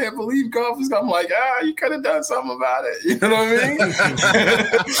know, I can't believe golf is." I'm like, you could have done something about it. You know what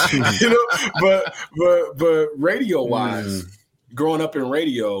I mean? You know, but radio wise, growing up in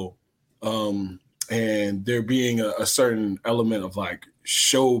radio. And there being a certain element of like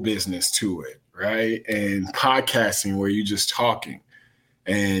show business to it, right? And podcasting where you're just talking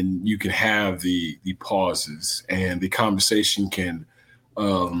and you can have the pauses and the conversation can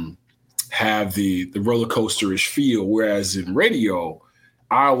have the roller coaster-ish feel. Whereas in radio,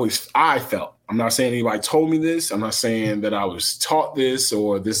 I felt, I'm not saying anybody told me this, I'm not saying that I was taught this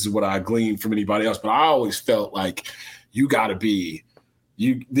or this is what I gleaned from anybody else, but I always felt like you got to be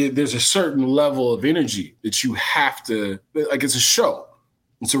there's a certain level of energy that you have to, like it's a show.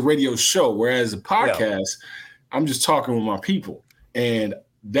 It's a radio show. Whereas a podcast, I'm just talking with my people. And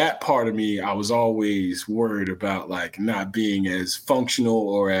that part of me, I was always worried about like not being as functional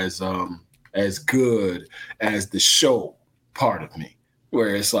or as good as the show part of me.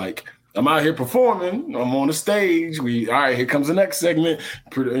 where it's like, I'm out here performing. I'm on the stage. All right, here comes the next segment.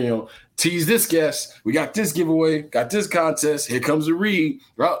 Tease this guest. We got this giveaway, got this contest. Here comes the read.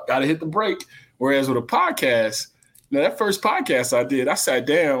 Well, got to hit the break. Whereas with a podcast, that first podcast I did, I sat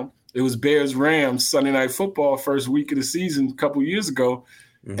down. It was Bears-Rams Sunday Night Football, first week of the season a couple years ago.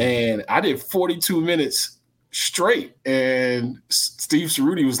 Mm-hmm. And I did 42 minutes straight. And Steve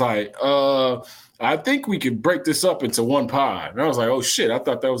Cerruti was like, I think we could break this up into one pod. And I was like, oh shit, I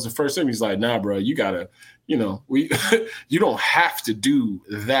thought that was the first thing. He's like, nah, bro, you gotta, you don't have to do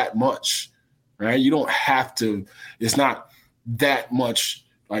that much, right? You don't have to, it's not that much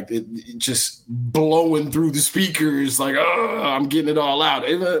like it just blowing through the speakers, like, oh, I'm getting it all out.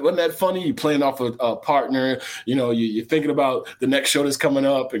 Wasn't that funny? You playing off a partner, you're thinking about the next show that's coming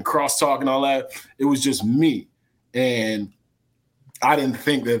up and crosstalk and all that. It was just me. And I didn't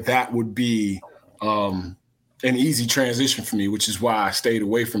think that would be an easy transition for me, which is why I stayed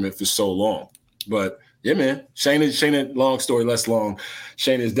away from it for so long. But yeah, man, Shayna, long story less long,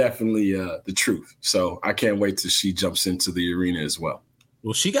 Shayna is definitely the truth. So I can't wait till she jumps into the arena as well.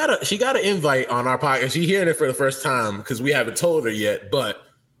 Well, she got an invite on our podcast. She's hearing it for the first time because we haven't told her yet, but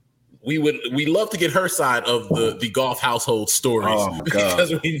we love to get her side of the golf household stories. Oh my God.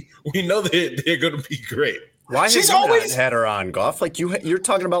 Because we know that they're going to be great. Why have you always had her on, Goff? Like you're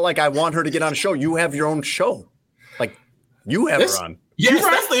talking about, like, I want her to get on a show. You have your own show. Like, you have her on. Yes,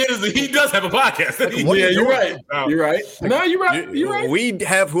 that's the answer. He does have a podcast. You're right. You're right. No, you're right. You're right. We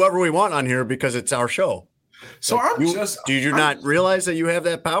have whoever we want on here because it's our show. So do you not realize that you have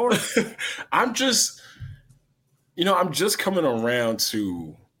that power? I'm just coming around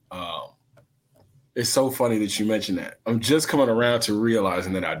to. It's so funny that you mentioned that. I'm just coming around to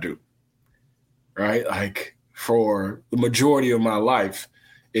realizing that I do. Right, like, for the majority of my life,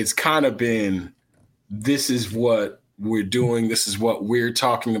 it's kind of been, this is what we're doing. This is what we're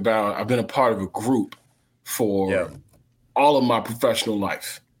talking about. I've been a part of a group for all of my professional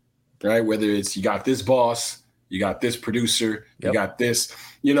life, right? Whether it's you got this boss, you got this producer, you got this,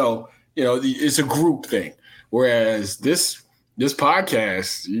 it's a group thing. Whereas this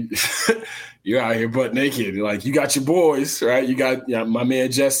podcast, you're out here butt naked. Like, you got your boys, right? You got my man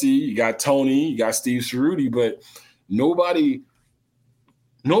Jesse, you got Tony, you got Steve Cerruti, but nobody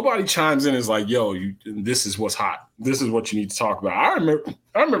chimes in and is like, yo, this is what's hot. This is what you need to talk about. I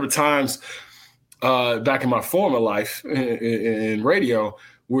remember times back in my former life in radio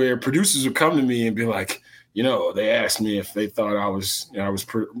where producers would come to me and be like, they asked me if they thought I was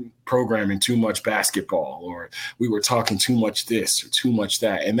programming too much basketball, or we were talking too much this or too much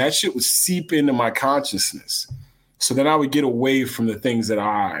that. And that shit would seep into my consciousnness. So then I would get away from the things that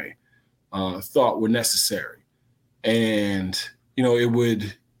I thought were necessary. And,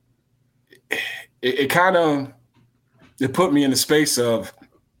 it put me in the space of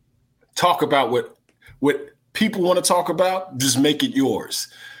talk about what people want to talk about, just make it yours.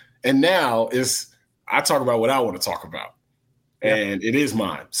 And now I talk about what I want to talk about, and it is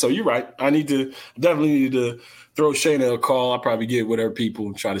mine. So you're right. I definitely need to throw Shayna a call. I'll probably get whatever people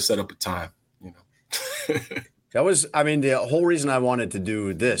and try to set up a time, The whole reason I wanted to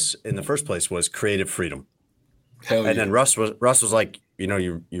do this in the first place was creative freedom. Hell yeah. And then Russ was like,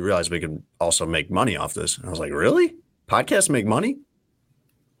 you realize we can also make money off this. And I was like, really? Podcasts make money?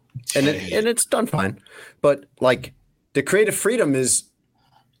 And it's done fine. But like, the creative freedom is,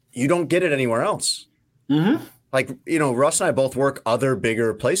 you don't get it anywhere else. Mm-hmm. Like, Russ and I both work other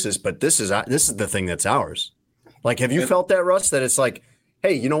bigger places, but this is the thing that's ours. Like, have you felt that, Russ, that it's like,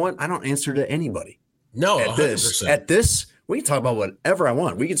 hey, you know what? I don't answer to anybody. No, at 100%. At this, we can talk about whatever I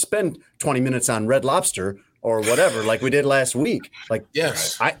want. We can spend 20 minutes on Red Lobster or whatever, like we did last week. Like,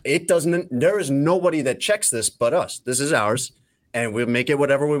 yes, there is nobody that checks this but us. This is ours, and we'll make it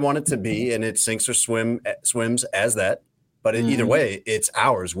whatever we want it to be, and it sinks or swims as that. But either way, it's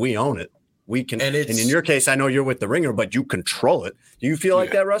ours. We own it. We can, and in your case, I know you're with the Ringer, but you control it. Do you feel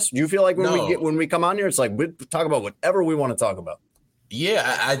like that, Russ? Do you feel like when we come on here, it's like we talk about whatever we want to talk about?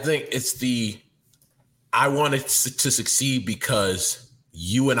 Yeah, I think it's I want it to succeed because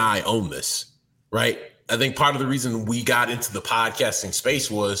you and I own this, right? I think part of the reason we got into the podcasting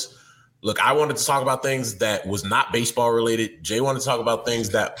space was, look, I wanted to talk about things that was not baseball related. Jay wanted to talk about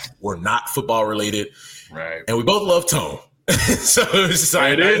things that were not football related. Right. And we both love Tone. So it's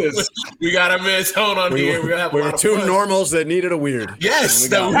like, we got our man Tone on here. We were two normals that needed a weird. Yes, we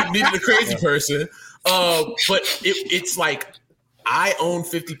needed a crazy person. But it's like, I own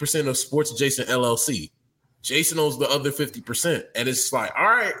 50% of Sports Adjacent LLC. Jason owns the other 50%. And it's like, all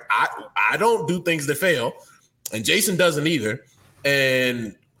right, I don't do things that fail. And Jason doesn't either.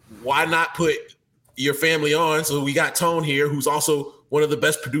 And why not put your family on? So we got Tone here, who's also one of the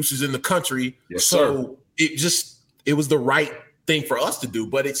best producers in the country. Yes, so it was the right thing for us to do.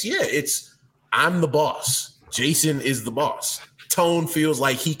 But I'm the boss. Jason is the boss. Tone feels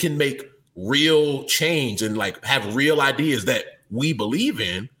like he can make real change and like have real ideas that we believe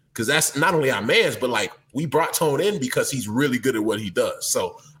in, because that's not only our man's, but like we brought Tone in because he's really good at what he does.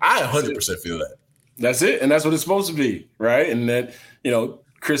 So I 100% feel that. That's it. And that's what it's supposed to be, right? And that,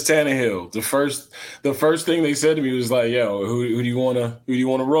 Chris Tannehill, the first thing they said to me was like, "Yo, who do you want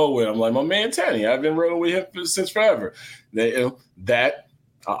to roll with?" I'm like, "My man Tanny. I've been rolling with him since forever." That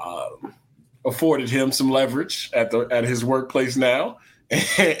afforded him some leverage at his workplace now,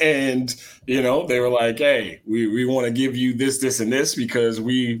 and they were like, "Hey, we want to give you this, and this because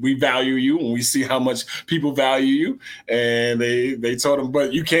we value you and we see how much people value you." And they told him,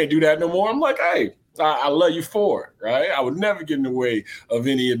 "But you can't do that no more." I'm like, "Hey, I love you for it, right? I would never get in the way of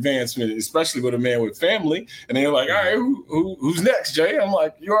any advancement, especially with a man with family." And they're like, "All right, who's next, Jay?" I'm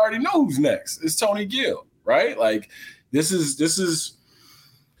like, "You already know who's next. It's Tony Gill, right?" Like, this is.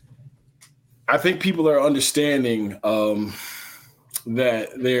 I think people are understanding that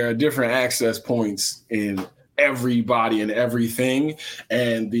there are different access points in everybody and everything,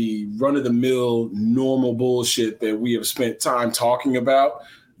 and the run-of-the-mill normal bullshit that we have spent time talking about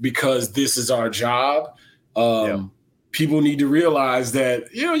because this is our job. People need to realize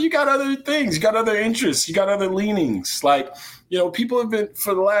that, you got other things, you got other interests, you got other leanings. Like, people have been,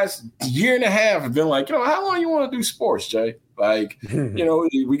 for the last year and a half, have been like, how long you want to do sports, Jay? Like,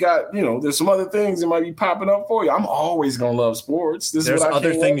 we got, there's some other things that might be popping up for you. I'm always going to love sports. There's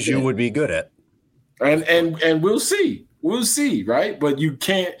other things you would be good at. And we'll see. We'll see, right? But you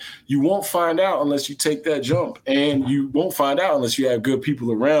won't find out unless you take that jump, and you won't find out unless you have good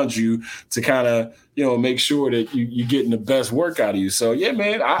people around you to kind of, make sure that you're getting the best work out of you. So yeah,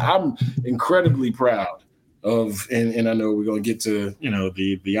 man, I'm incredibly proud of, and I know we're going to get to,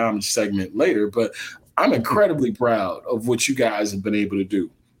 the homage segment later, but I'm incredibly proud of what you guys have been able to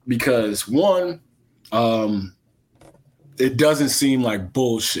do, because one, it doesn't seem like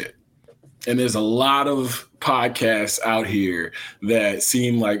bullshit. And there's a lot of podcasts out here that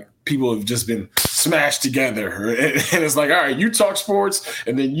seem like people have just been smashed together. And it's like, all right, you talk sports,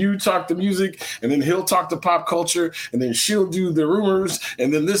 and then you talk the music, and then he'll talk the pop culture, and then she'll do the rumors,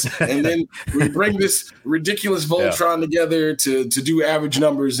 and then this, and then we bring this ridiculous Voltron together to do average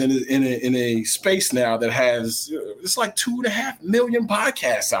numbers in a space now that has, it's like 2.5 million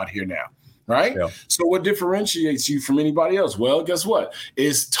podcasts out here now. Right. Yeah. So what differentiates you from anybody else? Well, guess what?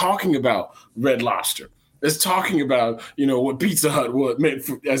 It's talking about Red Lobster. It's talking about, what Pizza Hut meant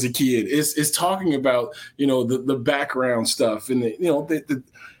as a kid. It's talking about, the background stuff. And,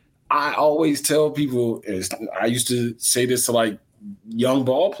 I always tell people, I used to say this to like young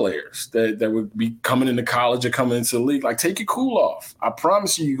ball players that would be coming into college or coming into the league, like, take your cool off. I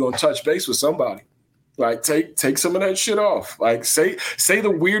promise you're going to touch base with somebody. Like, take some of that shit off. Like, say the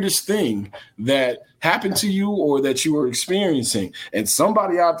weirdest thing that happened to you or that you were experiencing, and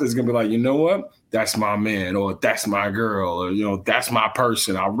somebody out there is gonna be like, you know what? That's my man, or that's my girl, or that's my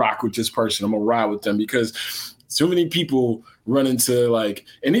person. I rock with this person. I'm gonna ride with them, because so many people run into like,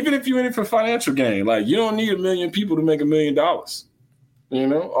 and even if you're in it for financial gain, like, you don't need 1 million people to make $1 million.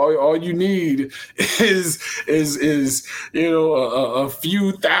 All you need is a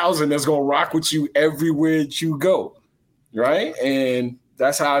few thousand that's gonna rock with you everywhere that you go, right? And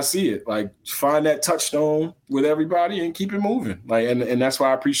that's how I see it. Like, find that touchstone with everybody and keep it moving. Like, and that's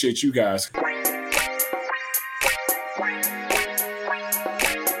why I appreciate you guys.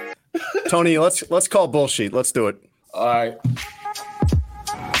 Tony, let's call bullshit. Let's do it. All right.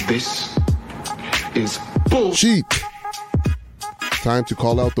 This is bullshit. Time to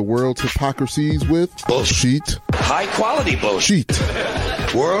call out the world's hypocrisies with bullshit. High quality bullshit.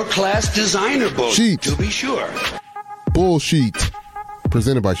 World-class designer bullshit, to be sure. Bullshit.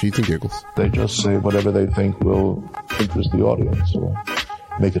 Presented by Sheets and Giggles. They just say whatever they think will interest the audience or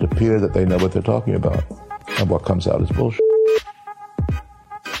make it appear that they know what they're talking about. And what comes out is bullshit.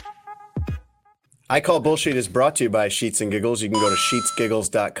 I Call Bullshit is brought to you by Sheets and Giggles. You can go to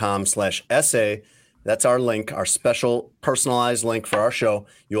sheetsgiggles.com/essay. That's our link, our special personalized link for our show.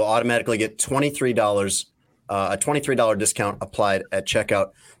 You will automatically get $23, a $23 discount applied at checkout.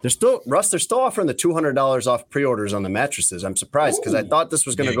 They're still offering the $200 off pre-orders on the mattresses. I'm surprised because I thought this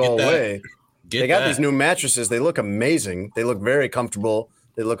was going to go away. They got these new mattresses. They look amazing. They look very comfortable.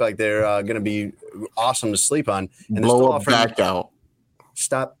 They look like they're going to be awesome to sleep on. And blow a back out.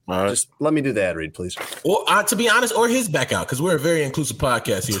 Stop. Right. Just let me do the ad read, please. Or to be honest, or his back out, because we're a very inclusive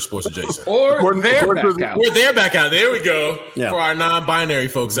podcast here at Sports Adjacent. or their back out. We're their back out. There we go. Yeah. For our non-binary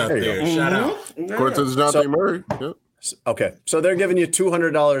folks out there. Mm-hmm. Shout out. According to Dejounte Murray. Yep. Okay, so they're giving you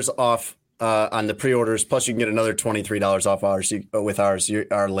 $200 off on the pre-orders. Plus, you can get another $23 off ours with our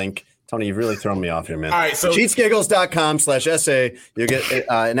link. Tony, you've really thrown me off here, man. All right, so sheetsgiggles.com/SA. You get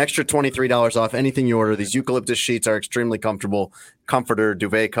an extra $23 off anything you order. These eucalyptus sheets are extremely comfortable. Comforter,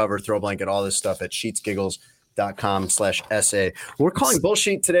 duvet cover, throw blanket, all this stuff at sheetsgiggles.com/SA. We're calling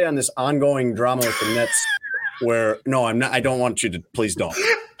bullshit today on this ongoing drama with the Nets. Where no, I'm not. I don't want you to. Please don't.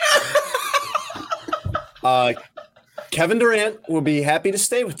 Kevin Durant will be happy to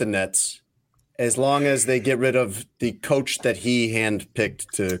stay with the Nets as long as they get rid of the coach that he handpicked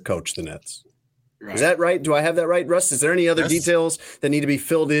to coach the Nets. Right. Is that right? Do I have that right, Russ? Is there any other details that need to be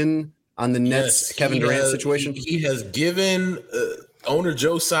filled in on the Nets Kevin Durant situation? He has given owner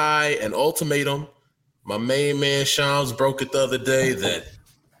Joe Tsai an ultimatum. My main man Shams broke it the other day that,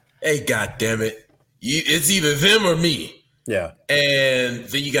 hey, goddammit, it's either them or me. Yeah. And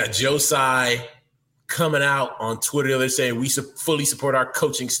then you got Joe Tsai coming out on Twitter. They're saying we fully support our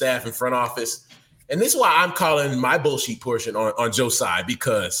coaching staff and front office. And this is why I'm calling my bullshit portion on Joe Tsai,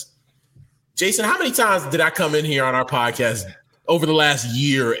 because, Jason, how many times did I come in here on our podcast over the last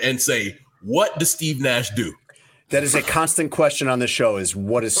year and say, what does Steve Nash do? That is a constant question on the show is,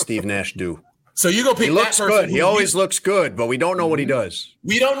 what does Steve Nash do? So you're going to pick he looks good. He always looks good, but we don't know what he does.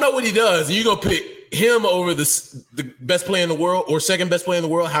 We don't know what he does. And you're going to pick him over the best player in the world or second best player in the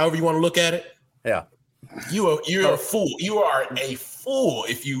world, however you want to look at it. Yeah. You're a fool. You are a fool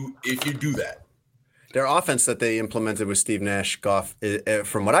if you do that. Their offense that they implemented with Steve Nash, Goff,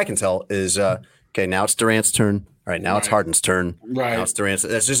 from what I can tell, is okay. Now it's Durant's turn. All right, now it's Harden's turn. Right. Now it's Durant's.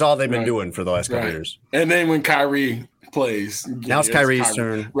 That's just all they've been doing for the last couple years. And then when Kyrie plays, now it's Kyrie's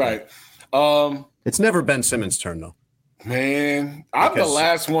turn. Right. It's never Ben Simmons' turn though. Man, I'm the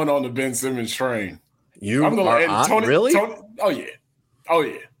last one on the Ben Simmons train. Really? Tony, oh yeah.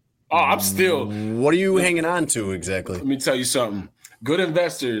 Oh, I'm still. What are you hanging on to exactly? Let me tell you something. Good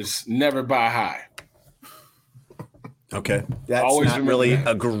investors never buy high. Okay. That's not really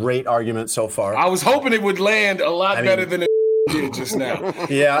a great argument so far. I was hoping it would land a lot better than it did just now.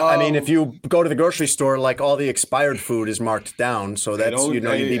 Yeah, I mean, if you go to the grocery store, like all the expired food is marked down, so that's you'd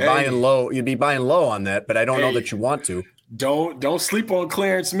be buying low. You'd be buying low on that, but I don't know that you want to. Don't sleep on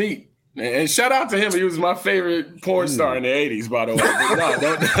Clarence Meat. And shout out to him. He was my favorite porn star in the 80s, by the way.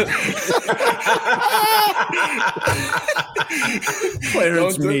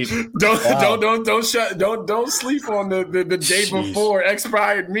 Clarence Meat. Don't sleep on the day before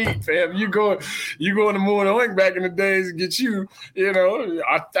expired meat, fam. You go in the Moon Oink back in the days and get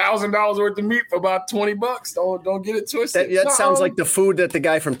 $1,000 worth of meat for about $20. Don't get it twisted. That sounds like the food that the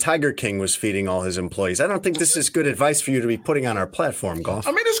guy from Tiger King was feeding all his employees. I don't think this is good advice for you to be putting on our platform, Golf.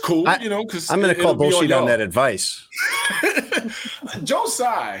 I mean, it's cool. Because I'm going to call bullshit on that advice. Joe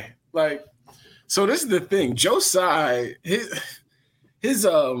Tsai, so this is the thing. Joe Tsai, his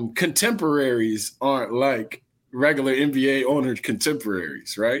contemporaries aren't like regular NBA owner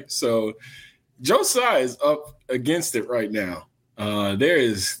contemporaries, right? So Joe Tsai is up against it right now. There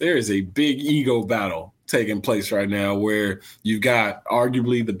is a big ego battle taking place right now where you've got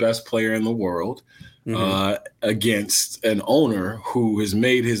arguably the best player in the world against an owner who has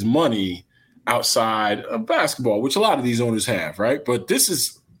made his money outside of basketball, which a lot of these owners have, right? But this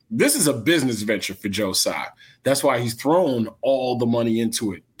is a business venture for Joe Tsai. That's why he's thrown all the money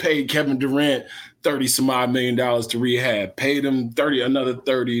into it. Paid Kevin Durant $30-some-odd million to rehab. Paid him another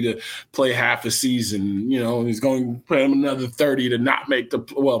 $30 to play half a season. He's going to pay him another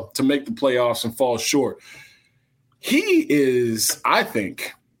 $30 to make the playoffs and fall short. He is, I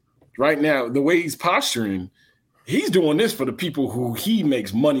think, right now, the way he's posturing, he's doing this for the people who he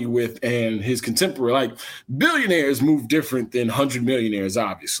makes money with and his contemporary. Like, billionaires move different than 100 millionaires,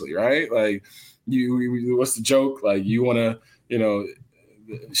 obviously, right? Like, what's the joke? Like, you want to,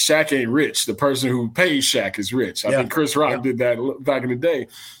 Shaq ain't rich. The person who pays Shaq is rich. I think Chris Rock did that back in the day.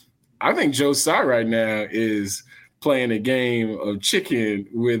 I think Joe Tsai right now is playing a game of chicken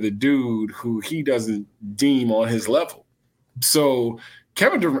with a dude who he doesn't deem on his level. So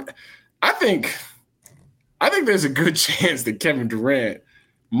Kevin Durant, I think there's a good chance that Kevin Durant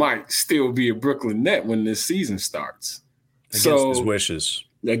might still be a Brooklyn Net when this season starts. Against his wishes.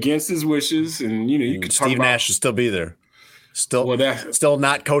 Against his wishes. And, you could Steve Nash should still be there. Still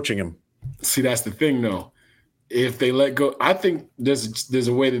not coaching him. See, that's the thing, though. If they let go, I think there's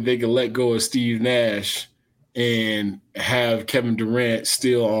a way that they can let go of Steve Nash and have Kevin Durant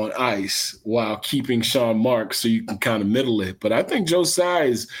still on ice while keeping Sean Marks so you can kind of middle it. But I think Joe Tsai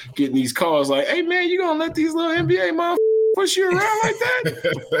is getting these calls like, hey, man, you going to let these little NBA motherfuckers push you around like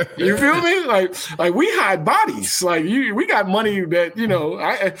that. You feel me? Like we hide bodies. Like we got money that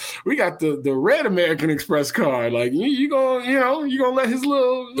we got the red American Express card. Like you gonna let his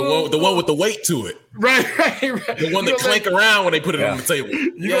the one with the weight to it. Right. The one that clank around when they put it on the table.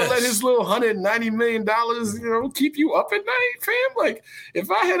 You gonna let his little $190 million, keep you up at night, fam? Like, if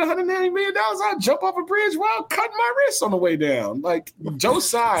I had $190 million, I'd jump off a bridge while cutting my wrist on the way down. Like, Joe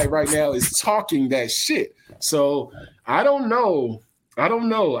Tsai right now is talking that shit. So I don't know. I don't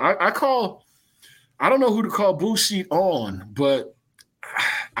know who to call bullshit on, but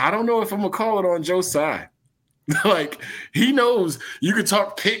I don't know if I'm gonna call it on Joe Tsai. Like, he knows you can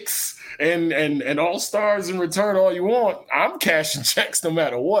talk picks and all-stars in return all you want. I'm cashing checks no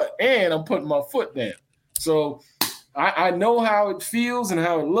matter what, and I'm putting my foot down. So I know how it feels and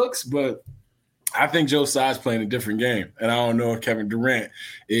how it looks, but I think Joe Tsai's playing a different game, and I don't know if Kevin Durant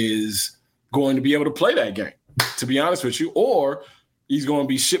is going to be able to play that game, to be honest with you, or he's going to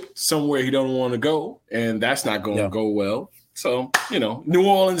be shipped somewhere he don't want to go, and that's not going to go well. So, New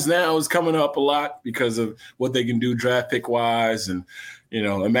Orleans now is coming up a lot because of what they can do draft pick-wise, and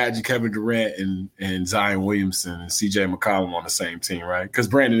imagine Kevin Durant and Zion Williamson and CJ McCollum on the same team, right? Because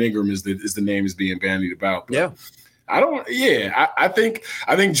Brandon Ingram is the name is being bandied about. But I think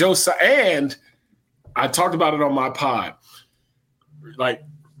Joe Tsai, and I talked about it on my pod. Like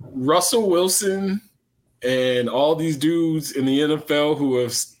Russell Wilson and all these dudes in the NFL who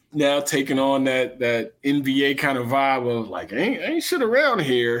have now taken on that NBA kind of vibe of like, ain't shit around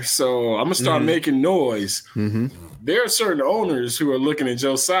here, so I'm gonna start making noise. Mm-hmm. There are certain owners who are looking at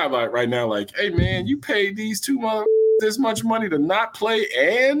Joe Tsai right now, like, hey man, you paid these two mother this much money to not play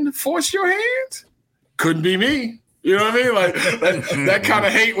and force your hand? Couldn't be me. You know what I mean? Like that kind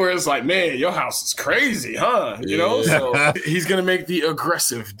of hate where it's like, man, your house is crazy, huh? So he's gonna make the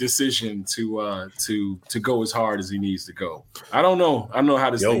aggressive decision to go as hard as he needs to go. I don't know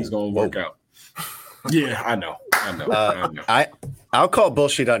how this thing's gonna work out. Yeah, I know. I'll call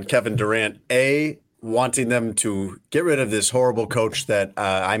bullshit on Kevin Durant. Wanting them to get rid of this horrible coach that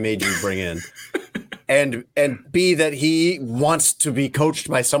I made you bring in, and B, that he wants to be coached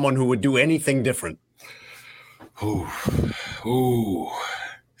by someone who would do anything different. Ooh.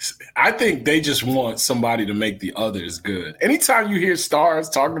 I think they just want somebody to make the others good. Anytime you hear stars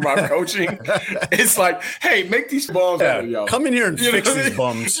talking about coaching, it's like, hey, make these bums better, y'all. Come in here and fix these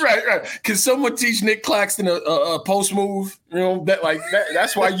bums. Right. Can someone teach Nick Claxton a post move?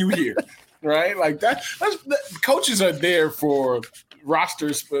 That's why you here. Right? Like that. Coaches are there for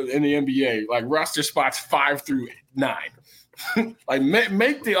rosters in the NBA, like roster spots 5 through 9. Like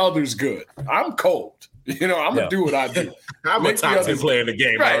make the others good. I'm cold. I'm gonna do what I do. I'm a top 10 player in the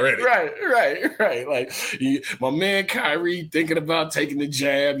game already. Right. Like my man Kyrie thinking about taking the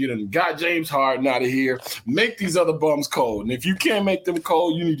jab. You done got James Harden out of here. Make these other bums cold. And if you can't make them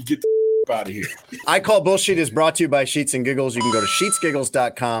cold, you need to get the out of here. I Call Bullshit is brought to you by Sheets and Giggles. You can go to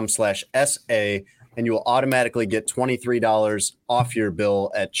sheetsgiggles.com/SA and you will automatically get $23 off your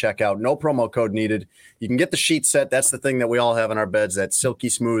bill at checkout. No promo code needed. You can get the sheet set. That's the thing that we all have in our beds. That silky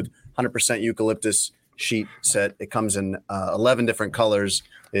smooth, 100% eucalyptus sheet set. It comes in 11 different colors.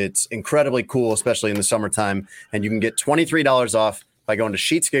 It's incredibly cool, especially in the summertime. And you can get $23 off by going to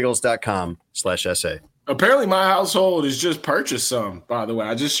sheetsgiggles.com/SA. Apparently my household has just purchased some, by the way.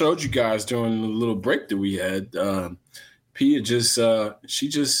 I just showed you guys during the little break that we had. Pia she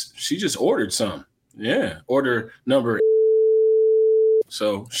just ordered some. Yeah. Order number.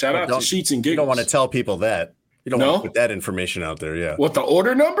 So shout out to Sheets and Giggles. You don't want to tell people that. You don't want to put that information out there. Yeah. What, the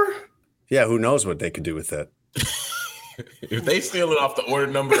order number? Yeah, who knows what they could do with that? If they steal it off the order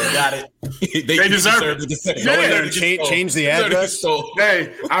number and got it, they deserve it. Change the address.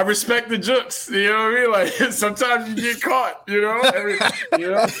 Hey, I respect the jokes. You know what I mean? Like sometimes you get caught.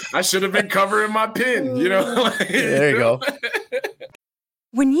 I should have been covering my pin. There you go.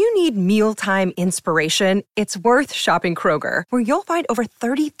 When you need mealtime inspiration, it's worth shopping Kroger, where you'll find over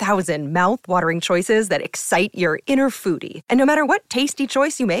 30,000 mouth-watering choices that excite your inner foodie. And no matter what tasty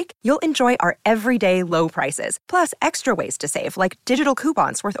choice you make, you'll enjoy our everyday low prices, plus extra ways to save, like digital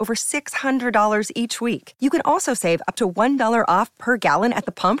coupons worth over $600 each week. You can also save up to $1 off per gallon at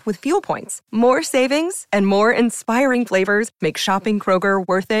the pump with fuel points. More savings and more inspiring flavors make shopping Kroger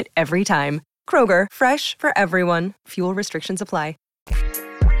worth it every time. Kroger, fresh for everyone. Fuel restrictions apply.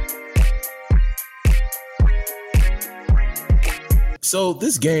 So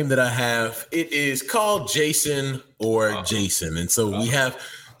this game that I have, it is called Jason or Jason. And so we have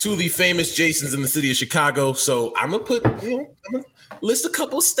two of the famous Jasons in the city of Chicago. So I'm going to list a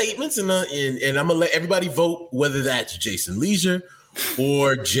couple of statements and I'm going to let everybody vote whether that's Jason Leisure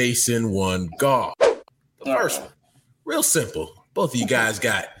or Jason One Golf. The first one. Real simple. Both of you guys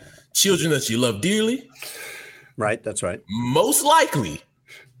got children that you love dearly. Right, that's right. Most likely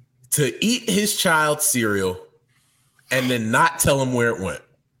to eat his child's cereal and then not tell him where it went.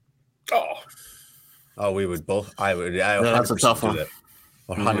 Oh, we would both. I would. That's a tough one.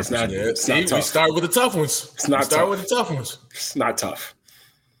 100%. We start with the tough ones. It's not start tough. with the tough ones. It's not tough.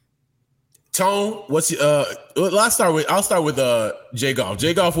 Tone, what's your I'll start with J Golf.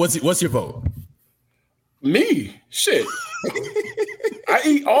 J Golf, what's your vote? Me? Shit. I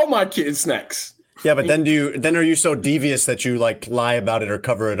eat all my kids' snacks. Yeah, but then are you so devious that you like lie about it or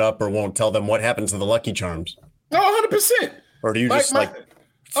cover it up or won't tell them what happened to the Lucky Charms? No, 100%. Or do you just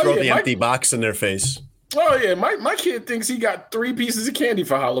throw the empty box in their face? Oh yeah, my kid thinks he got 3 pieces of candy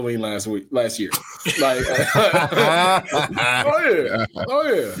for Halloween last year. Like, oh yeah.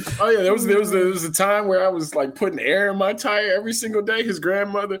 There was a time where I was like putting air in my tire every single day. His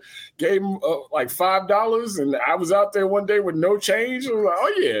grandmother gave him like $5, and I was out there one day with no change. I was like,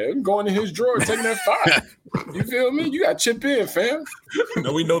 oh yeah, I'm going in his drawer taking that $5. You feel me? You got to chip in, fam.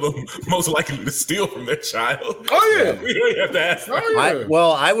 No, we know them most likely to steal from their child. Oh yeah, we don't have to ask. Oh, yeah.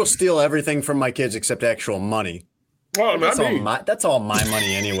 I will steal everything from my kids except actual money. Well, that's all my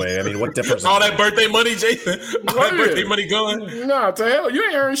money anyway. I mean, what difference? All that birthday money, Jason. All that birthday money going. Nah, to hell, you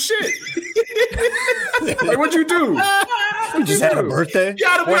ain't earning shit. Like, what'd you do? You just had a birthday. You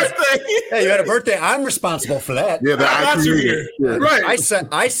had a birthday. Hey, you had a birthday. I'm responsible for that. Yeah, I got you here. Right.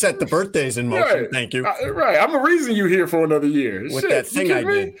 I set the birthdays in motion. Right. Thank you. Right. I'm the reason you here for another year. With that thing I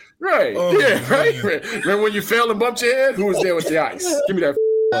did. Right. Oh, yeah. Right. Remember when you failed and bumped your head? Who was there with the ice? Give me that.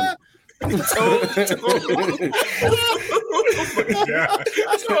 Who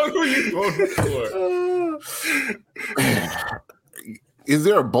you voting for? Is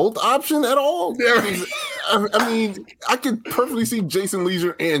there a both option at all? I mean, I could perfectly see Jason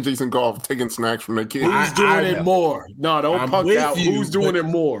Leisure and Jason Golf taking snacks from their kids. Who's doing it more? No, don't punk out. Who's doing it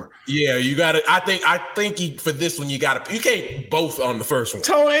more? Yeah, you got to. I think for this one, you got to. You can't both on the first one.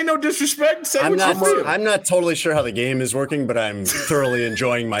 Tone, ain't no disrespect. Say I'm I'm not totally sure how the game is working, but I'm thoroughly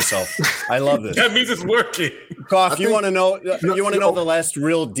enjoying myself. I love this. That means it's working. Goff, you want to know? You want to know the last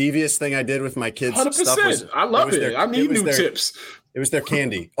real devious thing I did with my kids? 100%. I love it. I need new tips. It was their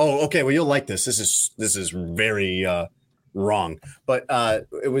candy. Oh, okay. Well, you'll like this. This is very wrong. But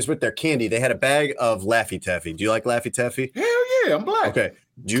it was with their candy. They had a bag of Laffy Taffy. Do you like Laffy Taffy? Hell yeah, I'm black. Okay.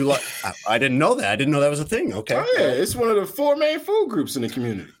 Do you like? I didn't know that. I didn't know that was a thing. Okay. Oh yeah, it's one of the 4 main food groups in the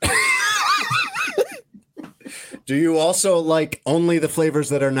community. Do you also like only the flavors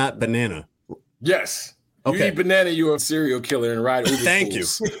that are not banana? Yes. Okay. You eat banana, you're a serial killer and ride Uber Thank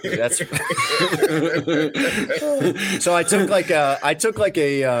pools. you. That's so I took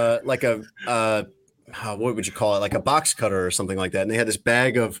what would you call it? Like a box cutter or something like that. And they had this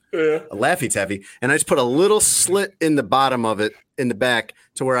bag of Laffy Taffy, and I just put a little slit in the bottom of it in the back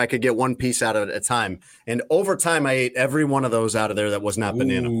to where I could get one piece out of it at a time. And over time, I ate every one of those out of there that was not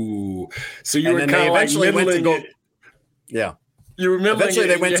banana. Ooh. So you and were then kind they of like eventually went to go. it. Yeah. You remember? Eventually,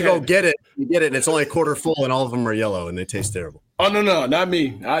 they went to go get it. You get it, and it's only a quarter full, and all of them are yellow, and they taste terrible. Oh no, not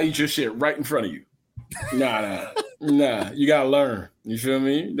me. I'll eat your shit right in front of you. Nah. You gotta learn. You feel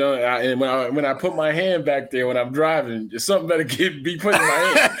me? And when I put my hand back there when I'm driving, something better be put in my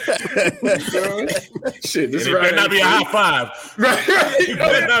hand. You feel me? Shit, this better not be a high five. Right. It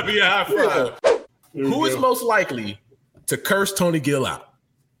better not be a high five. Who is most likely to curse Tony Gill out?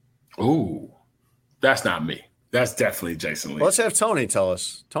 Ooh, that's not me. That's definitely Jason Lee. Well, let's have Tony tell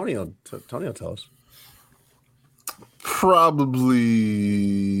us. Tony will tell us. Probably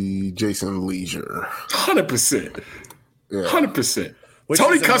Jason Leisure. 100%. 100%. Which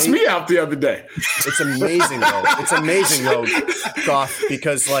Tony is cussed me out the other day. It's amazing though. It's amazing though, Goff,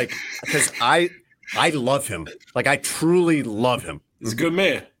 because I love him. Like I truly love him. He's a good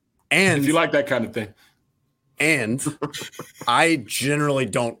man. And if you like that kind of thing. And I generally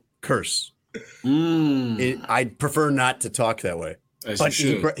don't curse. I prefer not to talk that way. But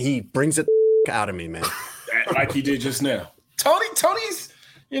he brings it out of me, man. Like he did just now. Tony's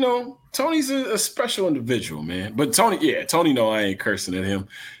a special individual, man. But Tony know I ain't cursing at him.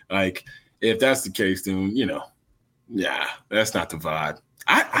 Like, if that's the case, then that's not the vibe.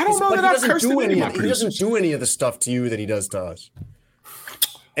 I don't know that I've cursed at any of my producers. He doesn't do any of the stuff to you that he does to us.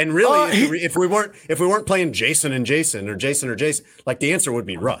 And really, if we weren't playing Jason or Jason, like the answer would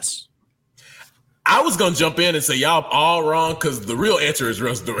be Russ. I was gonna jump in and say y'all all wrong because the real answer is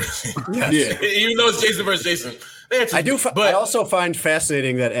Russ Dorsey. Yes. Yeah, even though it's Jason versus Jason. I also find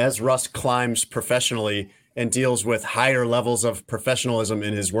fascinating that as Russ climbs professionally and deals with higher levels of professionalism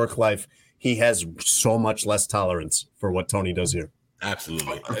in his work life, he has so much less tolerance for what Tony does here.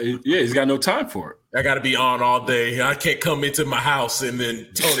 Absolutely. Yeah, he's got no time for it. I got to be on all day. I can't come into my house and then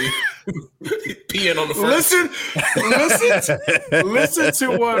Tony peeing on the front. Listen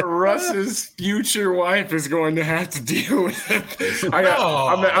to what Russ's future wife is going to have to deal with.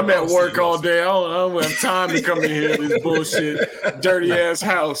 I'm at work all day. I don't have time to come in here to this bullshit, dirty ass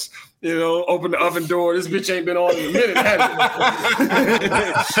house. You know, open the oven door. This bitch ain't been on in a minute, has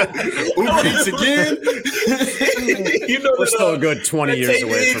it? Uber Eats again. You know, we're still a good 20 years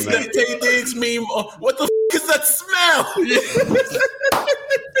away from that. Tay Diggs meme. What the is that smell?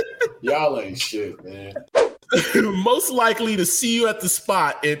 Y'all ain't shit, man. Most likely to see you at the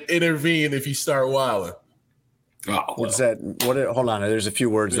spot and intervene if you start wilding. Oh, well. What's that? Hold on. There's a few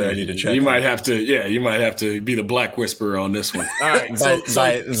words that I need to check. You might have to be the black whisperer on this one. All right.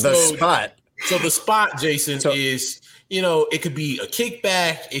 The spot. So the spot, Jason, is, it could be a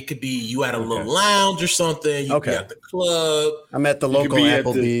kickback. It could be you at a little lounge or something. You could be at the club. I'm at the local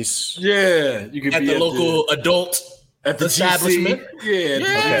Applebee's. You could at be the local adult at the establishment.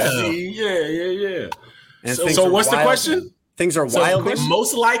 GC. Yeah. And so what's the question? Things are wilding.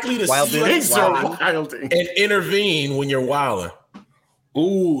 Most likely to see wilding and intervene when you're wilding.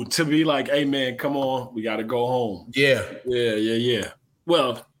 Ooh, to be like, hey man, come on, we got to go home. Yeah.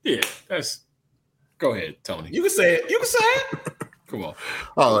 Well, yeah, go ahead, Tony. You can say it. Come on.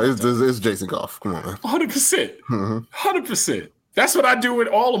 Oh, it's Jason Goff. Come on, man. 100%. 100%. That's what I do with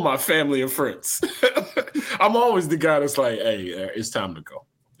all of my family and friends. I'm always the guy that's like, hey, it's time to go.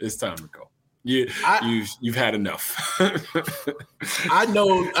 It's time to go. You've had enough. I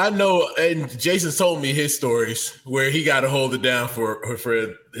know, and Jason told me his stories where he got to hold it down for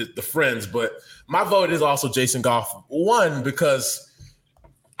the friends. But my vote is also Jason Goff. One, because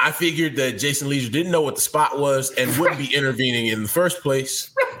I figured that Jason Leisure didn't know what the spot was and wouldn't be intervening in the first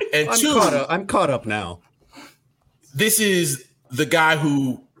place. And I'm caught up now. This is the guy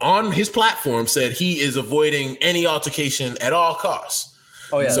who, on his platform, said he is avoiding any altercation at all costs.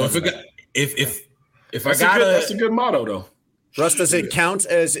 Oh yeah. So that's a good motto, though. Russ, does it count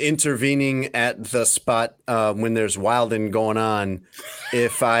as intervening at the spot when there's wilding going on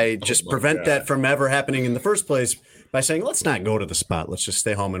if I just prevent that from ever happening in the first place by saying, let's not go to the spot. Let's just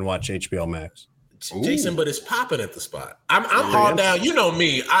stay home and watch HBO Max. Jason, but it's popping at the spot. I'm all down. You know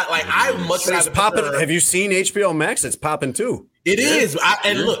me. I much rather. It's popping. Have you seen HBO Max? It's popping too. It is.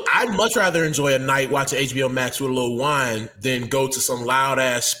 Look, I'd much rather enjoy a night watching HBO Max with a little wine than go to some loud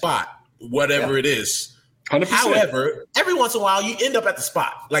ass spot, whatever it is. 100%. However, every once in a while you end up at the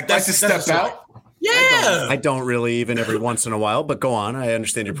spot. That's to step out. Yeah. I don't really even every once in a while, but go on. I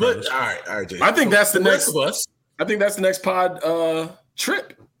understand your premise. All right, Jason. I think that's the next of us. I think that's the next pod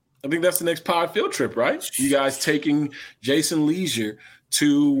trip. I think that's the next pod field trip, right? You guys taking Jason Leisure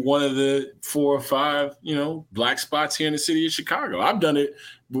to one of the 4 or 5, black spots here in the city of Chicago. I've done it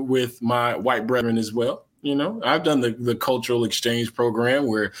with my white brethren as well. I've done the cultural exchange program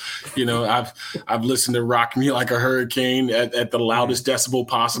where, I've listened to Rock Me Like a Hurricane at the loudest decibel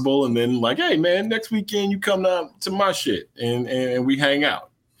possible. And then like, hey man, next weekend you come down to my shit and we hang out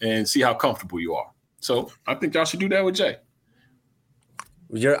and see how comfortable you are. So I think y'all should do that with Jay.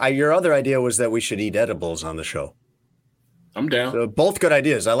 Your other idea was that we should eat edibles on the show. I'm down. So both good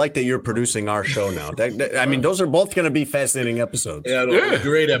ideas. I like that you're producing our show now. Those are both going to be fascinating episodes. Yeah,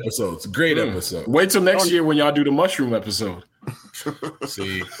 great episodes. Great episode. Wait till next year when y'all do the mushroom episode.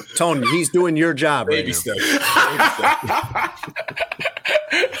 See, Tone, he's doing your job right now.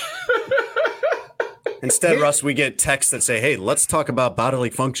 Instead, Russ, we get texts that say, hey, let's talk about bodily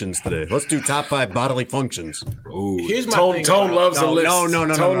functions today. Let's do top 5 bodily functions. Ooh. Here's my Tone loves a list. No.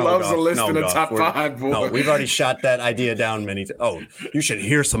 Tone loves a list in the top 5. Boy. No, we've already shot that idea down many times. Oh, you should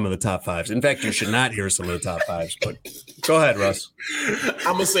hear some of the top 5s. In fact, you should not hear some of the top 5s. But go ahead, Russ.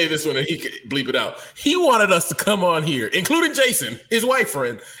 I'm going to say this one and he can bleep it out. He wanted us to come on here, including Jason, his wife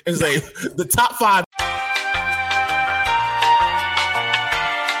friend, and say the top 5.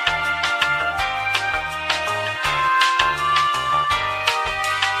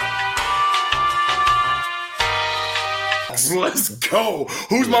 Let's go.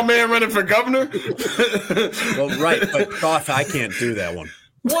 Who's my man running for governor? Well, right, but Goff, I can't do that one.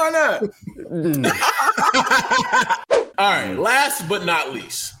 Why not? All right, last but not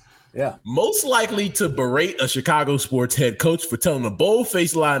least. Yeah. Most likely to berate a Chicago sports head coach for telling a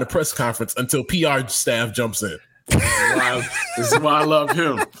bold-faced lie in a press conference until PR staff jumps in. This is why I love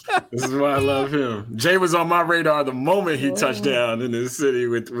him. Jay was on my radar the moment he touched down in the city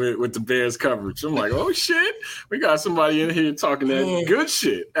with the Bears coverage. I'm like, oh shit, we got somebody in here talking that good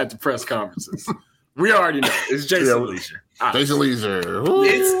shit at the press conferences. We already know it's Jason Leisure. Jason Leisure.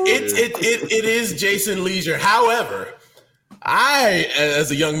 It is Jason Leisure. However, I,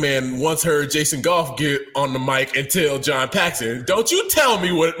 as a young man, once heard Jason Goff get on the mic and tell John Paxson, "Don't you tell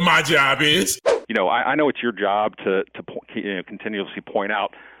me what my job is." You know, I know it's your job to continuously point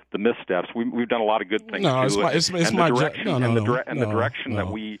out the missteps. We've done a lot of good things. No, it's my job. The direction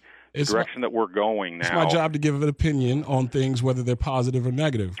that we're going now. It's my job to give an opinion on things, whether they're positive or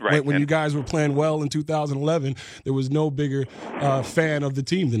negative. Right. When you guys were playing well in 2011, there was no bigger fan of the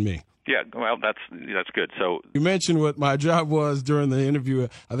team than me. Yeah, well, that's good. So you mentioned what my job was during the interview.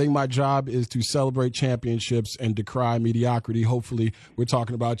 I think my job is to celebrate championships and decry mediocrity. Hopefully, we're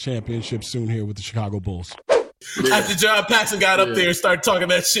talking about championships soon here with the Chicago Bulls. Yeah. After John Paxson got up there and started talking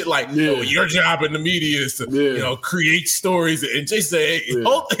that shit like, oh, your job in the media is to create stories. And Jason said,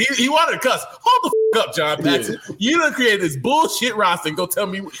 he wanted to cuss. Hold the up, John Paxson. You done created this bullshit roster and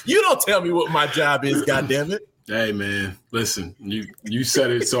you don't tell me what my job is, goddammit. Hey, man, listen, you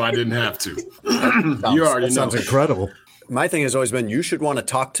said it so I didn't have to. You already know. Sounds incredible. My thing has always been you should want to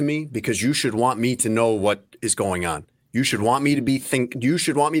talk to me because you should want me to know what is going on. You should want me to you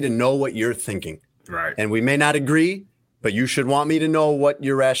should want me to know what you're thinking. Right. And we may not agree, but you should want me to know what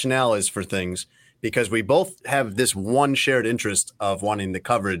your rationale is for things because we both have this one shared interest of wanting the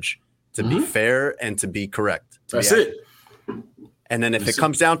coverage to be fair and to be correct. That's it. And then if it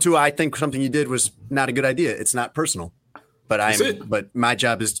comes down to, I think something you did was not a good idea. It's not personal, but my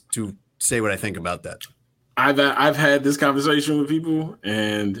job is to say what I think about that. I've had this conversation with people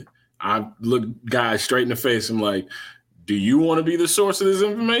and I look guys straight in the face. I'm like, do you want to be the source of this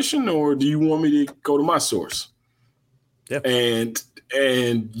information or do you want me to go to my source? Yeah. And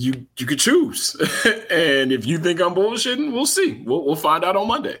you could choose. And if you think I'm bullshitting, we'll see. We'll find out on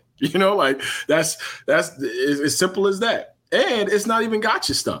Monday. You know, like that's as simple as that. And it's not even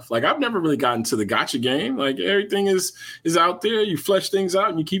gotcha stuff. Like I've never really gotten to the gotcha game. Like everything is out there. You flesh things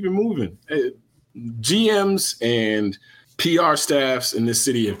out and you keep it moving. GMs and PR staffs in this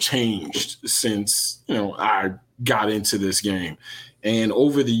city have changed since, I got into this game. And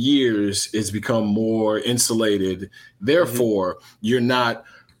over the years, it's become more insulated. Therefore, you're not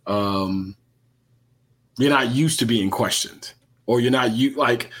used to being questioned, or you're not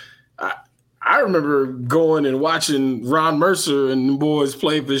I remember going and watching Ron Mercer and the boys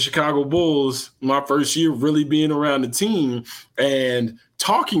play for the Chicago Bulls my first year, really being around the team and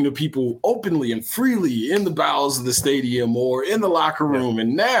talking to people openly and freely in the bowels of the stadium or in the locker room.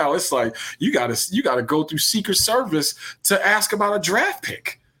 And now it's like you gotta go through Secret Service to ask about a draft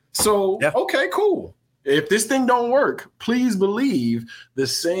pick. So, okay, cool. If this thing don't work, please believe the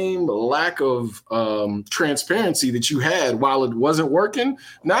same lack of transparency that you had while it wasn't working.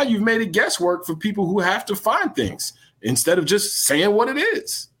 Now you've made it guesswork for people who have to find things instead of just saying what it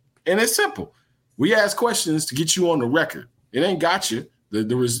is. And it's simple. We ask questions to get you on the record. It ain't got you.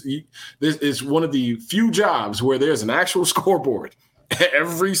 This is one of the few jobs where there's an actual scoreboard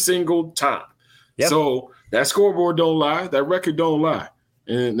every single time. Yep. So that scoreboard don't lie. That record don't lie.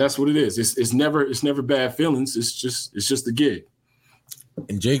 And that's what it is. It's never bad feelings. It's just the gig.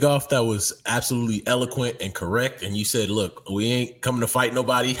 And Jay Goff, that was absolutely eloquent and correct. And you said, look, we ain't coming to fight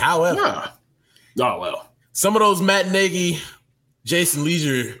nobody. However, some of those Matt Nagy, Jason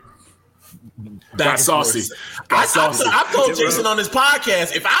Leisure got saucy. I told Jason on his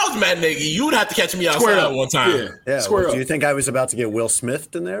podcast, if I was Matt Nagy, you would have to catch me outside one time. Yeah. Do you think I was about to get Will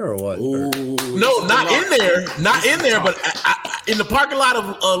Smith in there or what? No, not in there, but in the parking lot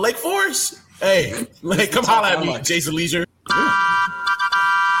of Lake Forest. Hey, come holler at me, Jason Leisure.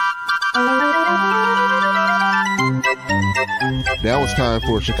 Now it's time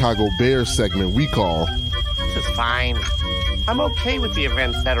for a Chicago Bears segment we call This is fine. I'm okay with the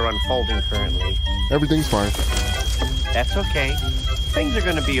events that are unfolding currently. Everything's fine. That's okay. Things are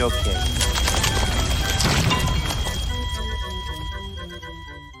going to be okay.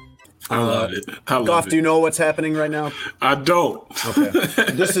 I love it. Goff, do you know what's happening right now? I don't. Okay.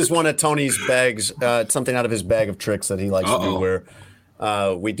 This is one of Tony's bags, something out of his bag of tricks that he likes to do where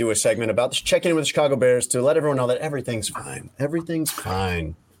we do a segment about checking in with the Chicago Bears to let everyone know that everything's fine. Everything's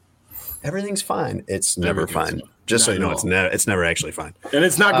fine. Everything's fine. It's never fine. Just so you know, it's never actually fine. And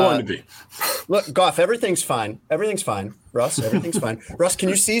it's not going to be. Look, Goff, everything's fine. Everything's fine. Russ, everything's fine. Russ, can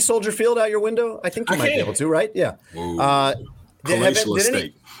you see Soldier Field out your window? I think you might be able to, right? Yeah. Did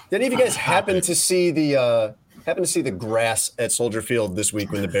any of you guys happen to see the grass at Soldier Field this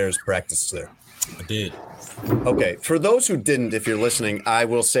week when the Bears practiced there? I did. Okay. For those who didn't, if you're listening, I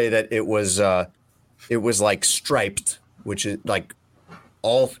will say that it was like striped, which is like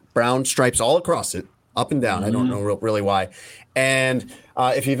all brown stripes all across it, up and down. I don't know really why. And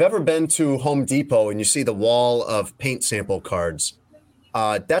if you've ever been to Home Depot and you see the wall of paint sample cards,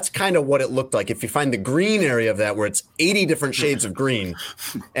 That's kind of what it looked like. If you find the green area of that, where it's 80 different shades of green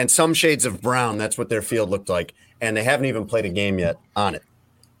and some shades of brown, that's what their field looked like. And they haven't even played a game yet on it.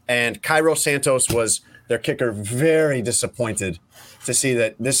 And Cairo Santos was their kicker, very disappointed to see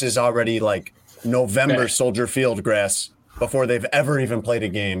that this is already like November Soldier Field grass before they've ever even played a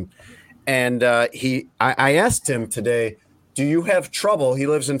game. And I asked him today, do you have trouble? He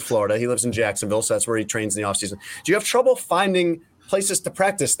lives in Florida. He lives in Jacksonville, so that's where he trains in the offseason. Do you have trouble finding places to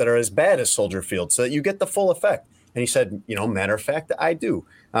practice that are as bad as Soldier Field so that you get the full effect? And he said, matter of fact, I do.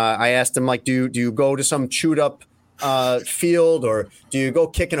 I asked him, like, do you go to some chewed up field, or do you go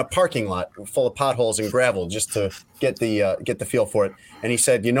kick in a parking lot full of potholes and gravel just to get the feel for it? And he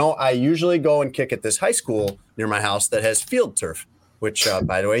said, I usually go and kick at this high school near my house that has field turf, which,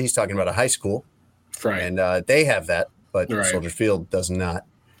 by the way, he's talking about a high school. Right. And they have that, but Soldier Field does not.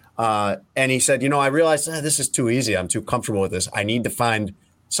 And he said, I realized this is too easy. I'm too comfortable with this. I need to find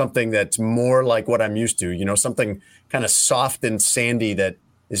something that's more like what I'm used to, something kind of soft and sandy that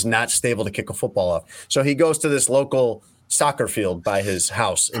is not stable to kick a football off. So he goes to this local soccer field by his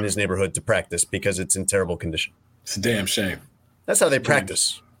house in his neighborhood to practice because it's in terrible condition. It's a damn shame. That's how they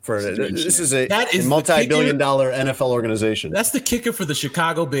practice. This is a multi-billion-dollar NFL organization. That's the kicker for the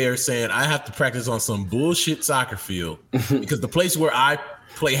Chicago Bears saying, I have to practice on some bullshit soccer field because the place where I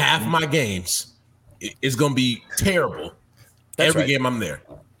play half my games is going to be terrible. Every game I'm there.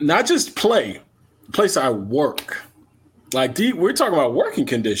 Not just play, the place I work. Like we're talking about working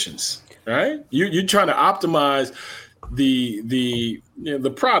conditions, right? You're trying to optimize the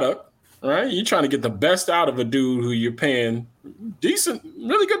product, right? You're trying to get the best out of a dude who you're paying decent,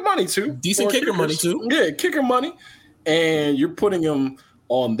 really good money to. Decent kicker money too. Yeah, kicker money. And you're putting him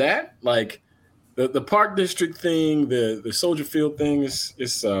on that. Like the Park District thing, the Soldier Field thing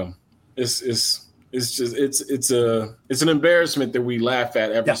it's an embarrassment that we laugh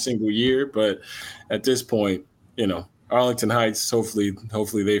at every single year. But at this point, Arlington Heights,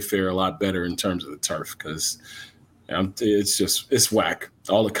 hopefully they fare a lot better in terms of the turf because it's whack.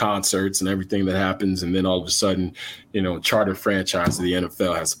 All the concerts and everything that happens, and then all of a sudden, charter franchise of the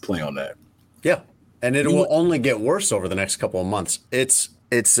NFL has to play on that. Yeah, and it will only get worse over the next couple of months. It's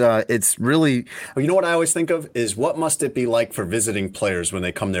really, what I always think of is what must it be like for visiting players when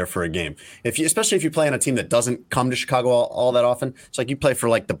they come there for a game? Especially if you play on a team that doesn't come to Chicago all that often. It's like you play for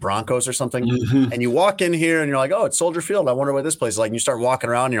like the Broncos or something, and you walk in here and you're like, oh, it's Soldier Field. I wonder what this place is like. And you start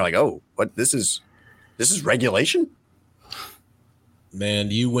walking around and you're like, oh, what this is regulation?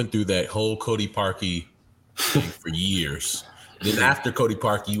 Man, you went through that whole Cody Parkey thing for years. Then after Cody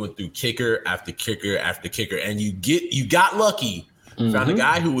Parkey, you went through kicker after kicker after kicker, and you got lucky. Found a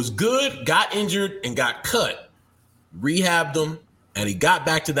guy who was good, got injured, and got cut. Rehabbed him, and he got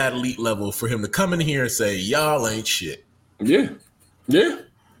back to that elite level for him to come in here and say, y'all ain't shit. Yeah.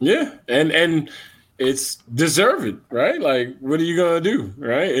 And it's deserved, right? Like, what are you gonna do,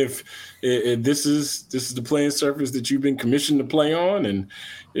 right? If this is the playing surface that you've been commissioned to play on, and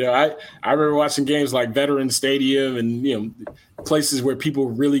I remember watching games like Veterans Stadium and places where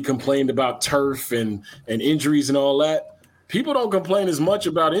people really complained about turf and injuries and all that. People don't complain as much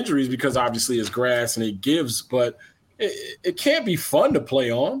about injuries because obviously it's grass and it gives, but it can't be fun to play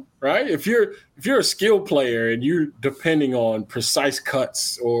on, right? If you're a skilled player and you're depending on precise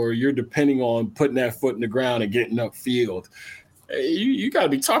cuts or you're depending on putting that foot in the ground and getting upfield, you got to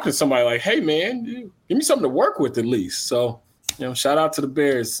be talking to somebody like, hey, man, give me something to work with at least. So, shout out to the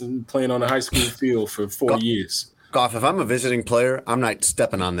Bears and playing on a high school field for 4 years. Goff, if I'm a visiting player, I'm not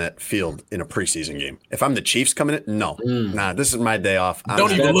stepping on that field in a preseason game. If I'm the Chiefs coming in, no. Nah, this is my day off.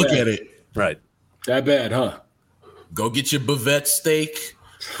 Don't even look at it. Right. That bad, huh? Go get your bavette steak,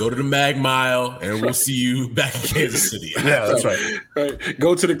 go to the Mag Mile, and we'll see you back in Kansas City. Yeah, that's right. Right.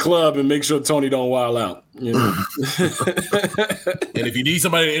 Go to the club and make sure Tony don't wild out. And if you need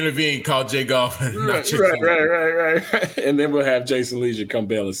somebody to intervene, call Jay Goff. Right. And then we'll have Jason Leisure come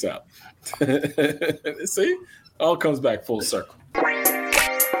bail us out. See? All comes back full circle.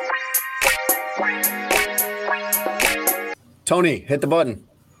 Tony, hit the button.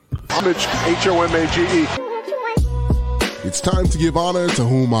 Homage, H-O-M-A-G-E. It's time to give honor to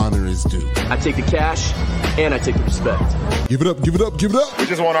whom honor is due. I take the cash, and I take the respect. Give it up, give it up, give it up. We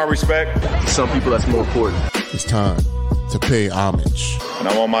just want our respect. Some people, that's more important. It's time to pay homage. And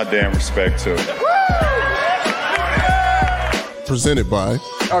I want my damn respect, too. Presented by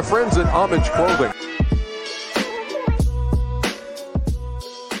our friends at Homage Clothing.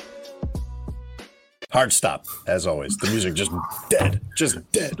 Hard stop, as always. The music just dead.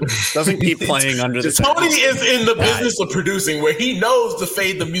 Doesn't keep playing under the Tony is in the business of producing where he knows to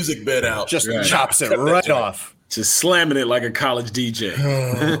fade the music bed out. Just chops it right off. Just slamming it like a college DJ.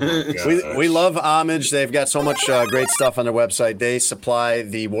 We love Homage. They've got so much great stuff on their website. They supply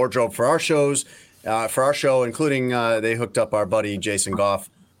the wardrobe for our shows, including they hooked up our buddy Jason Goff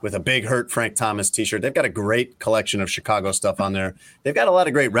with a Big Hurt Frank Thomas t-shirt. They've got a great collection of Chicago stuff on there. They've got a lot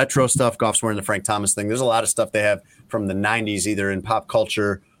of great retro stuff. Goff's wearing the Frank Thomas thing. There's a lot of stuff they have from the 90s, either in pop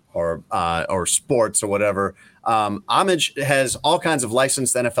culture or sports or whatever. Homage has all kinds of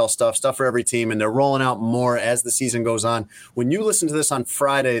licensed NFL stuff for every team, and they're rolling out more as the season goes on. When you listen to this on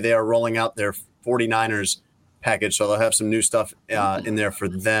Friday, they are rolling out their 49ers package, so they'll have some new stuff in there for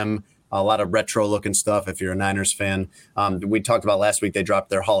them. A lot of retro-looking stuff if you're a Niners fan. We talked about last week, they dropped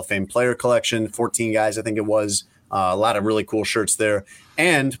their Hall of Fame player collection, 14 guys, I think it was. A lot of really cool shirts there.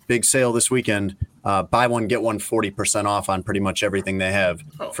 And big sale this weekend, buy one, get one 40% off on pretty much everything they have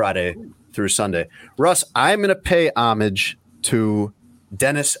Friday through Sunday. Russ, I'm going to pay homage to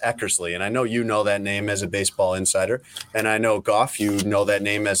Dennis Eckersley, and I know you know that name as a baseball insider, and I know, Goff, you know that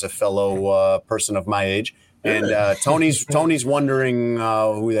name as a fellow person of my age, and Tony's wondering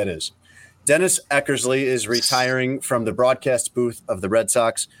who that is. Dennis Eckersley is retiring from the broadcast booth of the Red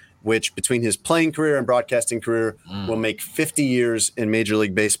Sox, which between his playing career and broadcasting career will make 50 years in Major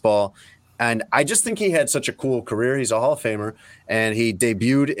League Baseball. And I just think he had such a cool career. He's a Hall of Famer, and he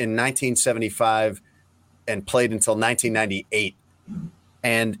debuted in 1975 and played until 1998.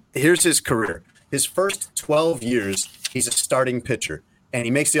 And here's his career. His first 12 years, he's a starting pitcher, and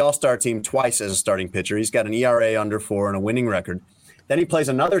he makes the All-Star team twice as a starting pitcher. He's got an ERA under 4 and a winning record. Then he plays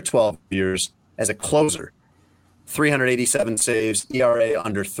another 12 years as a closer, 387 saves, ERA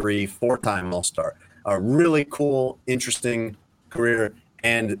under 3, 4-time All-Star. A really cool, interesting career.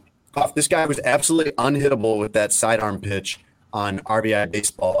 And Goff, this guy was absolutely unhittable with that sidearm pitch on RBI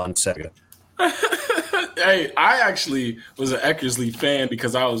Baseball on Sega. Hey, I actually was an Eckersley fan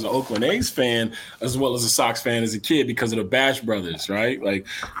because I was an Oakland A's fan as well as a Sox fan as a kid because of the Bash Brothers, right? Like,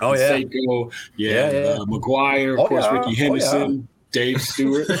 Seiko, McGuire, of course, Ricky Henderson, Dave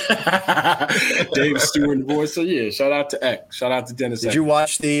Stewart, Dave Stewart and voice. So yeah, shout out to Eck. Shout out to Dennis. Did you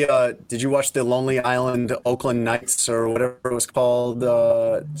watch the Lonely Island Oakland Nights or whatever it was called,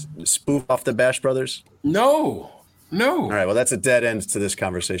 spoof off the Bash Brothers? No. All right, well that's a dead end to this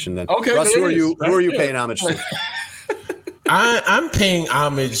conversation then. Okay, Russ, who are you paying homage to? I'm paying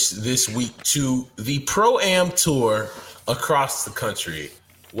homage this week to the Pro-Am Tour across the country,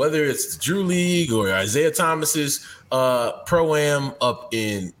 whether it's the Drew League or Isaiah Thomas's Pro-Am up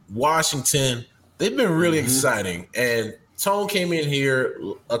in Washington. They've been really exciting. And Tone came in here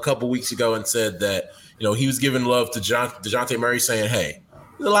a couple weeks ago and said that, he was giving love to DeJounte Murray, saying, hey,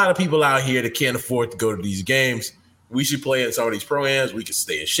 there's a lot of people out here that can't afford to go to these games. We should play in some of these Pro-Ams. We can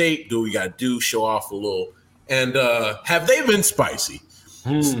stay in shape, do what we got to do, show off a little. And have they been spicy?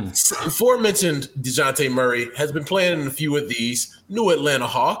 Aforementioned DeJounte Murray has been playing in a few of these. New Atlanta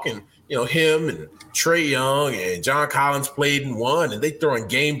Hawk, and him and Trae Young and John Collins played in one, and they throwing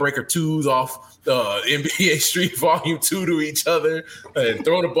game breaker 2s off NBA Street Volume 2 to each other and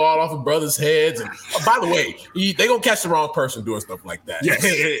throwing the ball off of brothers' heads. And by the way, they gonna catch the wrong person doing stuff like that. Yes.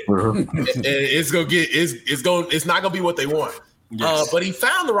 And it's not gonna be what they want. Yes. But he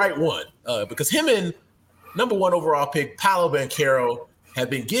found the right one because him and number 1 overall pick Paolo Banchero have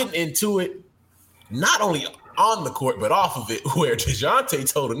been getting into it, not only on the court but off of it, where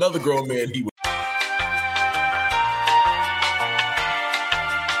DeJounte told another grown man he was.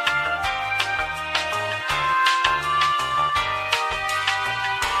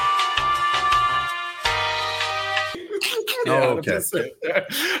 Okay.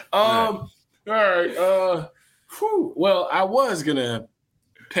 All right. Well, I was gonna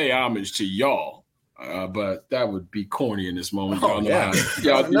pay homage to y'all, but that would be corny in this moment. Y'all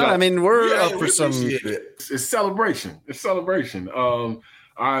know I mean, we're up for some. It's celebration.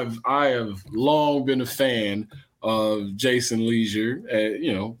 I have long been a fan of Jason Leisure.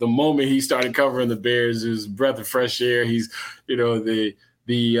 The moment he started covering the Bears, it was a breath of fresh air. He's,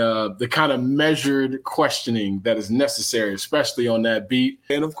 the kind of measured questioning that is necessary, especially on that beat.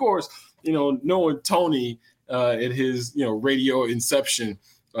 And of course, knowing Tony in his, radio inception,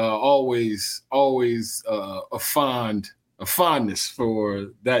 always a fondness for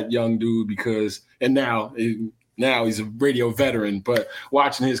that young dude because, and now he's a radio veteran, but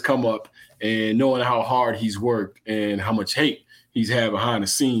watching his come up and knowing how hard he's worked and how much hate he's had behind the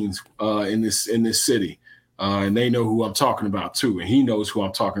scenes in this city. And they know who I'm talking about too, and he knows who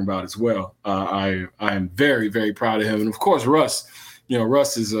I'm talking about as well. I am very, very proud of him, and of course, Russ.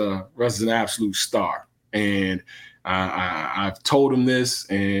 Russ is an absolute star, and I've told him this,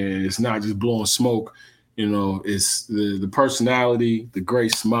 and it's not just blowing smoke. It's the personality, the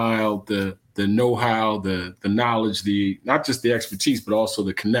great smile, the know-how, the knowledge, not just the expertise, but also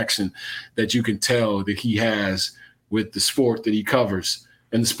the connection that you can tell that he has with the sport that he covers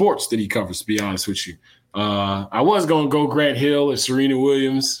and the sports that he covers, to be honest with you. I was going to go Grant Hill or Serena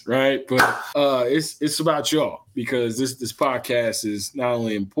Williams, right? But it's about y'all, because this podcast is not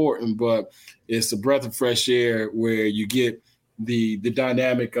only important, but it's a breath of fresh air where you get the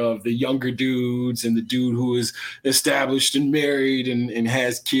dynamic of the younger dudes and the dude who is established and married and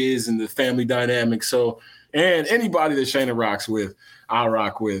has kids, and the family dynamic. So, and anybody that Shayna rocks with, I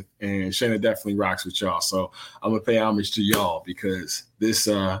rock with, and Shayna definitely rocks with y'all. So I'm gonna pay homage to y'all, because this,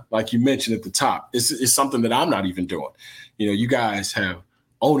 like you mentioned at the top, it's something that I'm not even doing. You know, you guys have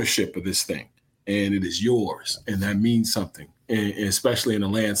ownership of this thing, and it is yours, and that means something, and especially in a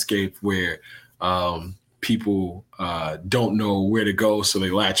landscape where people don't know where to go, so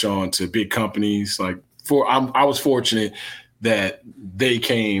they latch on to big companies. Like I was fortunate that they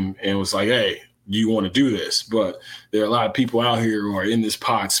came and was like, hey, you want to do this? But there are a lot of people out here who are in this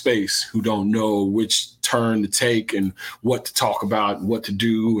pod space who don't know which turn to take and what to talk about and what to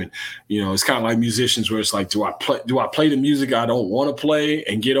do. And, you know, it's kind of like musicians where it's like, do I play the music I don't want to play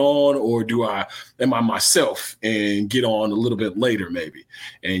and get on, or am I myself and get on a little bit later maybe?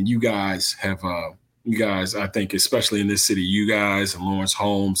 And you guys have I think, especially in this city, you guys and Lawrence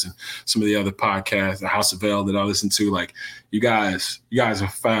Holmes and some of the other podcasts, the House of L that I listen to, like you guys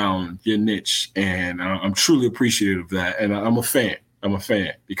have found your niche, and I'm truly appreciative of that. And I'm a fan.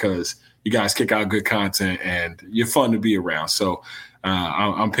 Because you guys kick out good content and you're fun to be around. So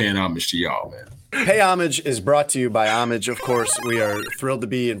I'm paying homage to y'all, man. Pay Homage is brought to you by Homage. Of course, we are thrilled to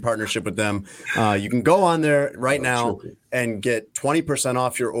be in partnership with them. You can go on there right now and get 20%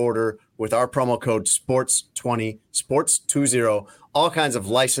 off your order with our promo code SPORTS20, SPORTS20, all kinds of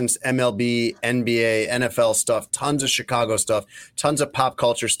licensed MLB, NBA, NFL stuff, tons of Chicago stuff, tons of pop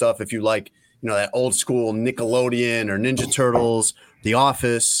culture stuff. If you like, you know, that old school Nickelodeon or Ninja Turtles, The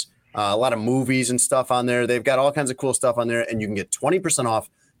Office, a lot of movies and stuff on there. They've got all kinds of cool stuff on there, and you can get 20% off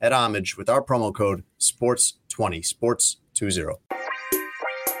at Homage with our promo code SPORTS20, SPORTS20.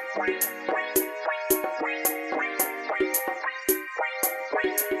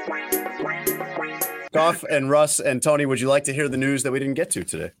 Goff and Russ and Tony, would you like to hear the news that we didn't get to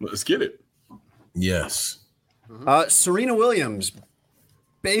today? Let's get it. Yes. Serena Williams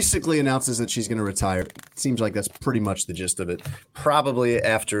basically announces that she's going to retire. Seems like that's pretty much the gist of it. Probably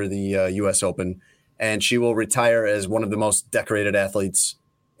after the U.S. Open. And she will retire as one of the most decorated athletes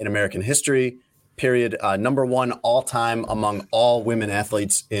in American history, period. Number one all-time among all women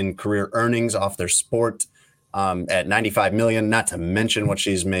athletes in career earnings off their sport at $95 million, not to mention what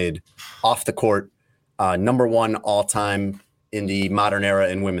she's made off the court. Number one all-time in the modern era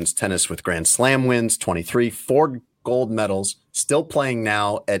in women's tennis with Grand Slam wins, 23, 4 gold medals, still playing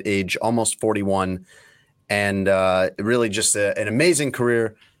now at age almost 41, and really just an amazing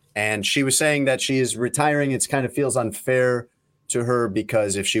career. And she was saying that she is retiring. It kind of feels unfair to her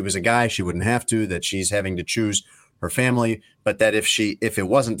because if she was a guy, she wouldn't have to, that she's having to choose her family, but that if it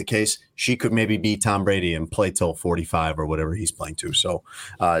wasn't the case, she could maybe be Tom Brady and play till 45 or whatever he's playing to. So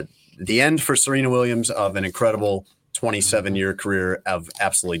the end for Serena Williams of an incredible 27-year career of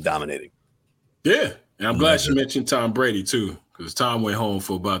absolutely dominating. Yeah, and I'm glad you mentioned Tom Brady too, because Tom went home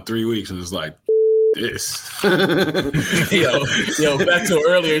for about 3 weeks and was like, this. yo, back to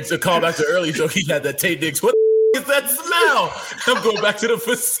earlier, to call back to earlier, so he had that Tay Diggs. What is that smell? I'm going back to the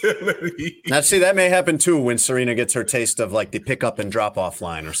facility. Now, see, that may happen too when Serena gets her taste of like the pickup and drop off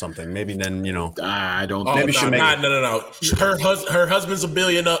line or something. Maybe then, you know, I don't. Maybe she make no. Her husband's $1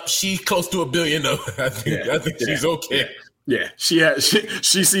 billion up. She's close to $1 billion up. I think she's okay. Yeah, she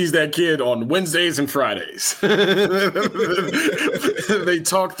sees that kid on Wednesdays and Fridays. They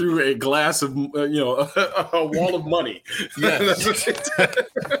talk through a glass of, a wall of money. Yes.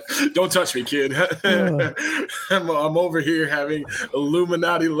 Don't touch me, kid. I'm over here having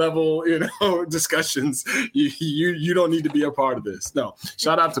Illuminati level, discussions. You don't need to be a part of this. No,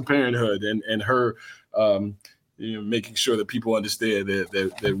 shout out to Parenthood and her, making sure that people understand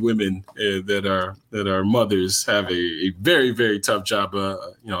that women that are mothers have a very, very tough job, a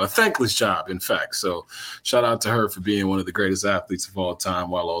thankless job, in fact. So shout out to her for being one of the greatest athletes of all time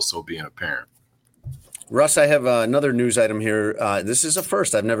while also being a parent. Russ, I have another news item here. This is a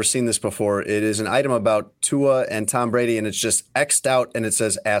first. I've never seen this before. It is an item about Tua and Tom Brady, and it's just X'd out, and it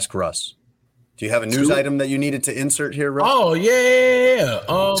says, Ask Russ. Do you have a news item that you needed to insert here, Russ? Oh, yeah.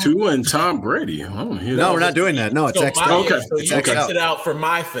 Tua and Tom Brady. No, we're not doing that. No, it's X'd out. Okay. So you X'd it out for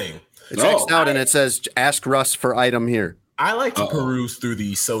my thing. It's X'd out, and it says, Ask Russ for item here. I like to peruse through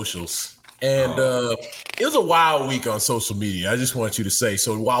these socials. And it was a wild week on social media. I just want you to say.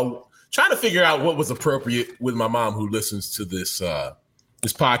 So while trying to figure out what was appropriate with my mom who listens to this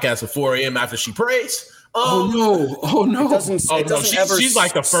this podcast at 4 a.m. after she prays. Oh no! She's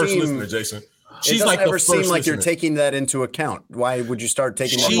like the first listener, Jason. She's like never the seem first like listener. you're taking that into account. Why would you start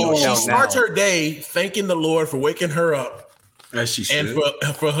taking that into account She starts now? her day thanking the Lord for waking her up, as she should,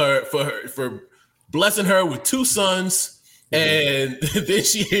 and for blessing her with 2 sons. And then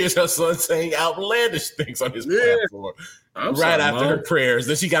she hears her son saying outlandish things on his platform after her prayers.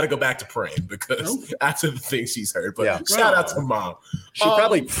 Then she got to go back to praying because after the things she's heard. But shout out to mom. She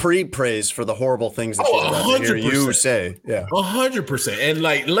probably pre-prays for the horrible things that she's about to hear you say. Yeah, 100%. And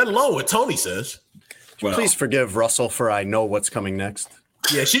like, let alone what Tony says. Please forgive Russell for I know what's coming next.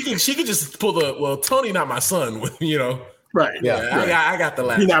 Yeah, she can just pull Tony, not my son, Right. Yeah. Right. I got the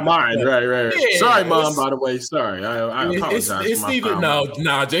last. He's not mine. Right. Yeah, sorry, Mom, by the way. Sorry. I apologize. It's neither.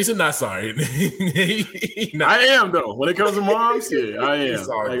 No, Jason, not sorry. I am, though. When it comes to moms, yeah, I am.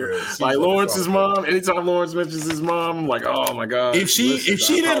 Like Lawrence's mom, anytime Lawrence mentions his mom, I'm like, oh my God. If she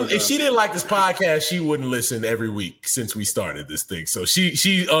didn't like this podcast, she wouldn't listen every week since we started this thing. So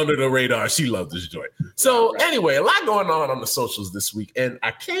she under the radar. She loved this joint. So anyway, a lot going on the socials this week. And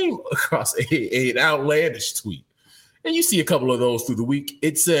I came across an outlandish tweet. And you see a couple of those through the week.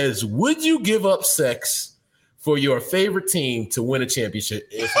 It says, would you give up sex for your favorite team to win a championship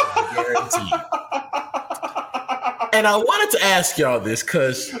if it's guaranteed? And I wanted to ask y'all this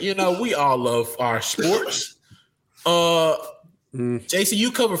because, we all love our sports. Jason,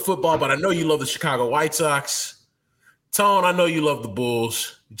 you cover football, but I know you love the Chicago White Sox. Tone, I know you love the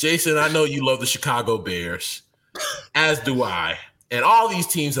Bulls. Jason, I know you love the Chicago Bears, as do I. And all these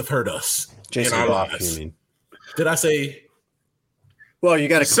teams have hurt us Jason in our Goff, lives. you mean? Did I say? Well, you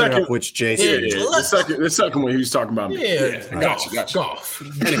got to clear up which Jason. The second one he was talking about. Golf.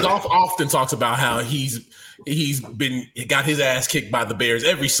 And Golf often talks about how he's got his ass kicked by the Bears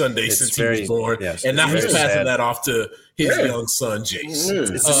every Sunday since he was born, and now he's passing that off to his young son,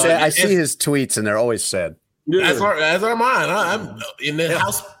 Jace. It's sad. I see his tweets, and they're always sad. As are mine. I'm in the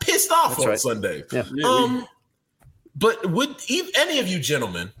house pissed off on Sunday. Yeah. But would any of you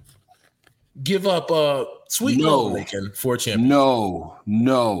gentlemen give up sweet lovemaking for a championship?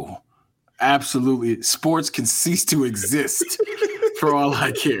 No, absolutely. Sports can cease to exist for all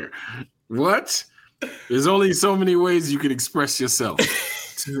I care. What? There's only so many ways you can express yourself,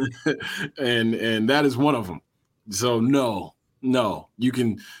 and that is one of them. So no, you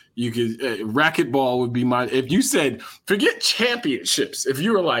can racquetball would be my. If you said forget championships, if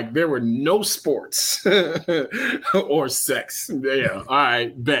you were like there were no sports or sex, all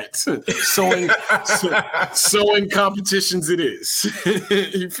right, bet sewing competitions it is.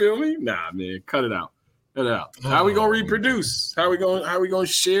 You feel me? Nah, man, cut it out. How we gonna reproduce? How we gonna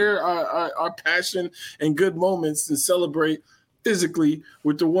share our passion and good moments and celebrate physically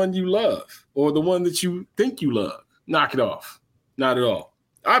with the one you love or the one that you think you love? Knock it off. Not at all.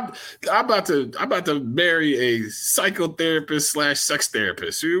 I'm about to marry a psychotherapist / sex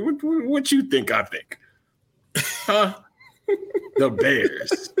therapist. What you think I think? Huh? The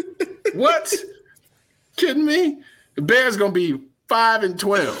Bears. What? Kidding me? The Bears gonna be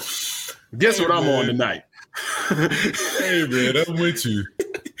 5-12. Guess what I'm on tonight? Hey man, I'm with you.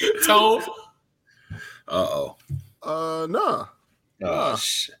 Tone? Nah. Oh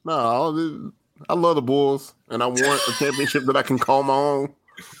shit. No, I love the Bulls, and I want a championship that I can call my own,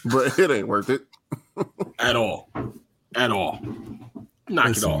 but it ain't worth it. At all.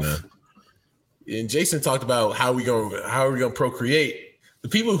 Knock it off. Man. And Jason talked about how are we gonna procreate. The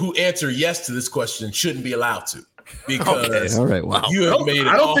people who answer yes to this question shouldn't be allowed to. Because all right, wow. You have made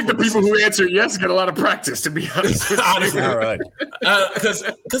I don't think the people who answer yes get a lot of practice, to be honest. Honestly, all right.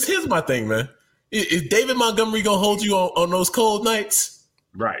 Because here's my thing, man. Is David Montgomery gonna hold you on those cold nights?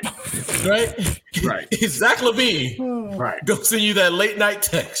 Right. Is Zach Levine gonna send you that late night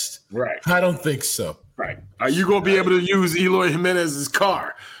text? Right. I don't think so. Right. Are you gonna be able to use Eloy Jimenez's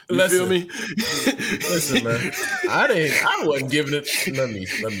car? You feel me? Listen, man. I wasn't giving it. Let me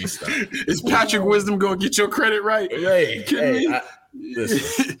stop. Is Patrick Wisdom gonna get your credit right? Hey,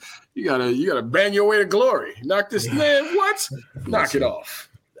 listen. you gotta bang your way to glory. Knock this man. What? Knock it off.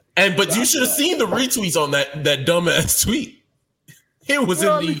 But you should have seen the retweets on that dumbass tweet. It was in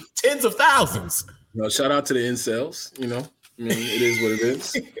the tens of thousands. Shout out to the incels. It is what it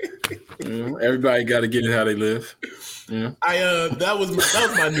is. Everybody got to get it how they live. Yeah. That was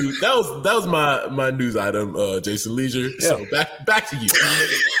my news. That was my news item, Jason Leisure. Yeah. So back to you.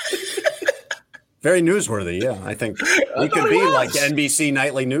 Very newsworthy, yeah. I think we could be like NBC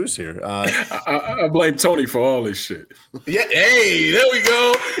Nightly News here. I blame Tony for all this shit. Yeah, hey, there we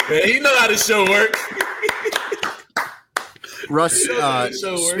go. Man, he know how this show works. Russ,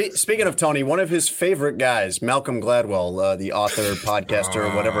 speaking of Tony, one of his favorite guys, Malcolm Gladwell, the author,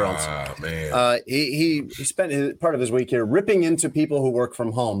 podcaster, whatever else. Man. He spent part of his week here ripping into people who work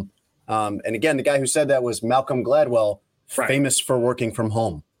from home. And again, the guy who said that was Malcolm Gladwell, famous for working from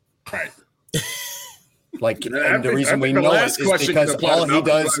home. Right. Like, and the reason we know it is because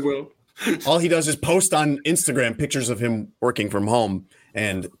all he does is post on Instagram pictures of him working from home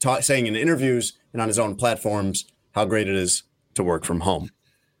and saying in interviews and on his own platforms how great it is to work from home.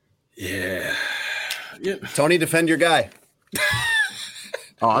 Yeah. Tony, defend your guy.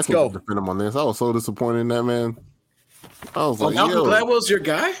 I can't defend him on this. I was so disappointed in that, man. I was like, Malcolm Gladwell's your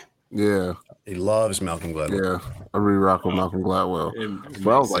guy? Yeah. He loves Malcolm Gladwell. Yeah. I really rock with Malcolm Gladwell.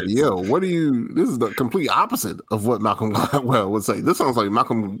 But I was like, this is the complete opposite of what Malcolm Gladwell would say. This sounds like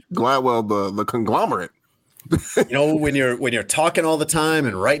Malcolm Gladwell, the conglomerate. When you're talking all the time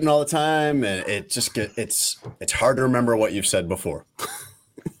and writing all the time, and it's hard to remember what you've said before.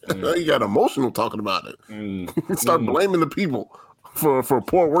 You got emotional talking about it. Start blaming the people for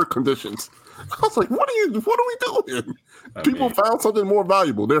poor work conditions. I was like, what are we doing? People found something more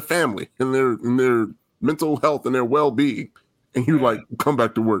valuable, their family and their mental health and their well-being, and you come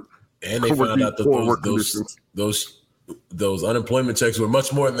back to work. And they found out that those unemployment checks were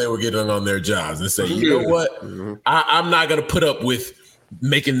much more than they were getting on their jobs, and say, you know what, I'm not going to put up with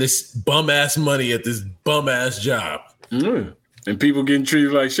making this bum ass money at this bum ass job. And people getting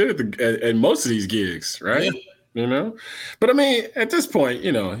treated like shit at most of these gigs, right? Yeah. But I mean, at this point,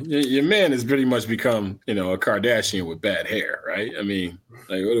 your man has pretty much become, a Kardashian with bad hair, right? I mean,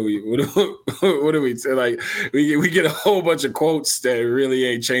 like, what do we say? Like, we get a whole bunch of quotes that really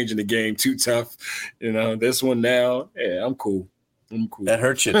ain't changing the game too tough. This one now, yeah, I'm cool. That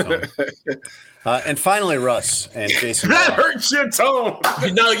hurts your tone. And finally, Russ and Jason. That hurts your tone.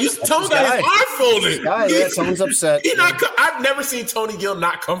 No, Tony got his arm folded. Yeah, someone's upset. I've never seen Tony Gill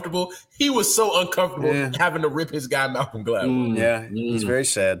not comfortable. He was so uncomfortable having to rip his guy Malcolm Gladwell. He's very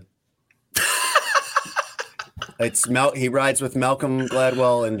sad. He rides with Malcolm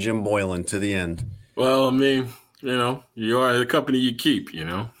Gladwell and Jim Boylan to the end. Well, I mean, you are the company you keep,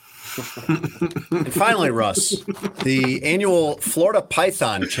 And finally, Russ, the annual Florida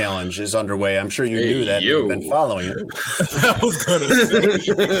Python Challenge is underway. I'm sure you knew that. You've been following it. I was going to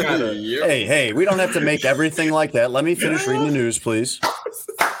say. Hey, we don't have to make everything like that. Let me finish reading the news, please.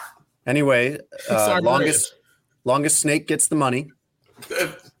 Anyway, longest snake gets the money.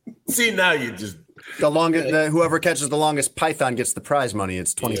 See, now you just whoever catches the longest python gets the prize money.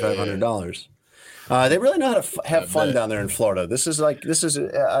 It's $2,500. They really know how to have fun down there in Florida. This is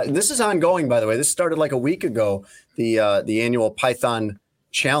ongoing, by the way. This started like a week ago, the annual Python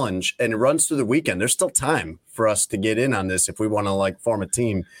Challenge, and it runs through the weekend. There's still time for us to get in on this if we want to form a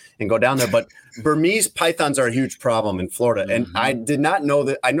team and go down there. But Burmese pythons are a huge problem in Florida, and I did not know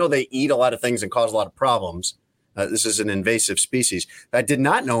that. I know they eat a lot of things and cause a lot of problems. This is an invasive species. I did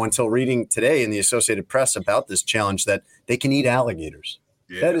not know until reading today in the Associated Press about this challenge that they can eat alligators.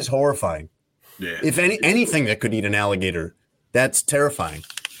 Yeah. That is horrifying. Yeah. If anything that could eat an alligator, that's terrifying.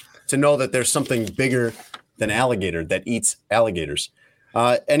 To know that there's something bigger than alligator that eats alligators.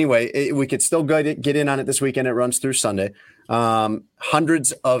 Anyway, we could still get in on it this weekend. It runs through Sunday.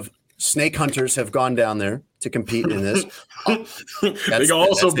 Hundreds of snake hunters have gone down there to compete in this. They can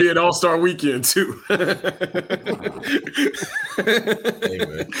also be an all-star weekend too.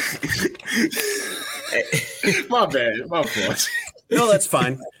 My bad. My fault. No, that's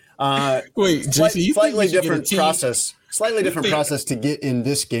fine. Wait, JC, slightly different process. Slightly different process to get in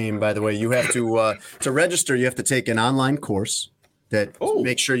this game. By the way, you have to register. You have to take an online course that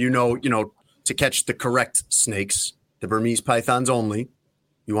makes sure you know to catch the correct snakes, the Burmese pythons only.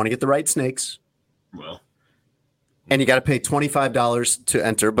 You want to get the right snakes. Well, and you got to pay $25 to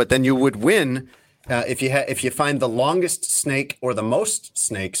enter. But then you would win if you find the longest snake or the most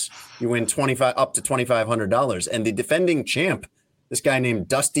snakes. You win up to $2,500. And the defending champ, this guy named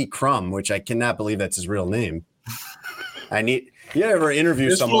Dusty Crumb, which I cannot believe that's his real name. You ever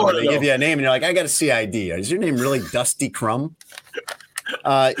interview someone and they give you a name and you're like, I got a CID. Is your name really Dusty Crumb?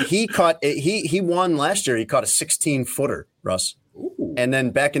 He won last year. He caught a 16-footer, Russ. Ooh. And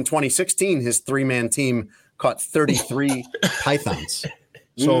then back in 2016, his 3-man team caught 33 pythons.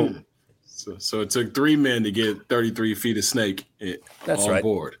 So it took 3 men to get 33 feet of snake on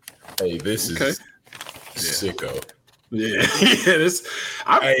board. Hey, this is sicko. Yeah,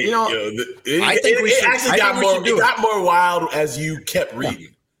 it got more wild as you kept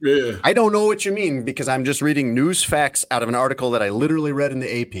reading. Yeah, I don't know what you mean because I'm just reading news facts out of an article that I literally read in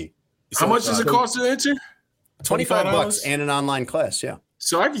the AP. How much does it cost to enter? $25 and an online class. Yeah.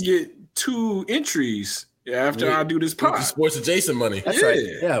 So I could get 2 entries Yeah, after I do this pod. With the Sports Adjacent money. That's right.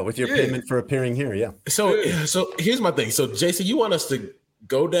 Yeah, with your payment for appearing here. Yeah. So here's my thing. So Jason, you want us to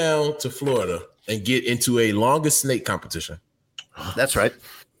go down to Florida and get into a longest snake competition? That's right.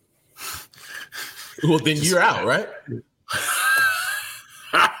 Well, then you're out, right?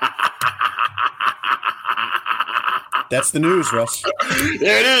 That's the news, Russ. There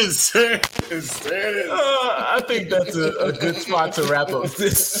it is. I think that's a good spot to wrap up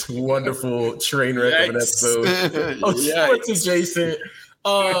this wonderful train wreck of an episode of Sports Adjacent.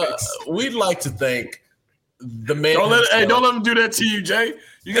 We'd like to thank the man. Don't let him do that to you, Jay.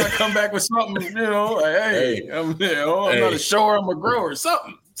 You gotta come back with something, you know. Like, hey, I'm not a shower, I'm a grower,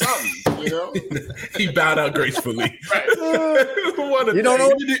 something. You know, he bowed out gracefully. Right. You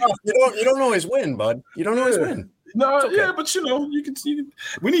don't always win, bud. You don't always win. No, okay. Yeah, but you know, you can.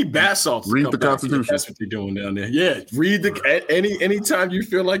 We need bath salts. Read the Constitution. That's what they're doing down there. Yeah, read anytime you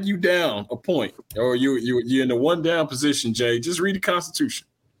feel like you down a point or you're in a one down position, Jay. Just read the Constitution.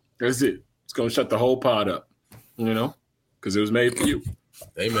 That's it. It's gonna shut the whole pod up. You know, because it was made for you.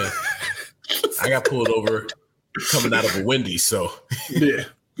 Amen. I got pulled over coming out of a Wendy's, so yeah.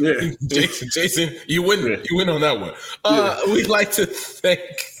 Jason, you win. Yeah. You win on that one. We'd like to thank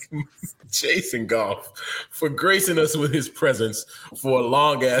Jason Goff for gracing us with his presence for a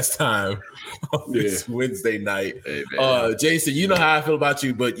long ass time on this Wednesday night. Hey, Jason, you know how I feel about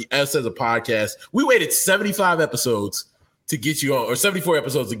you, but as a podcast, we waited 75 episodes to get you on, or 74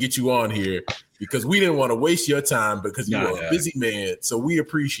 episodes to get you on here because we didn't want to waste your time because you were a busy man. So we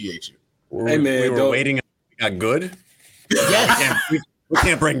appreciate you. Hey man, we were waiting. We got good. Yes. We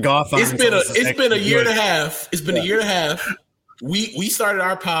can't bring Goff on. It's been a year and a half. It's been a year and a half. We started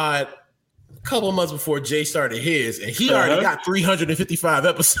our pod a couple of months before Jay started his, and he already got 355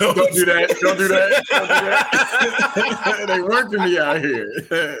 episodes. Don't do that. They working me out here.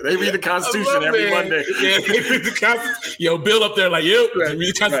 They read the Constitution every Monday. Yeah, they read the Constitution. Yo, Bill up there like, read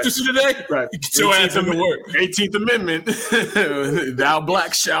the Constitution today? Right. Get your ass into work. 18th Amendment. Thou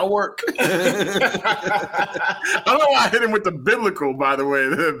black shall work. I don't know why I hit him with the biblical, by the way.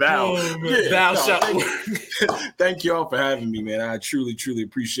 Thou shalt work. Thank you all for having me, man. I truly, truly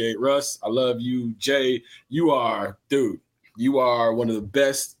appreciate it. Russ, I love you. Jay, you are one of the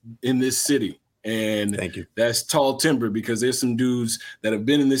best in this city. And thank you. That's tall timber because there's some dudes that have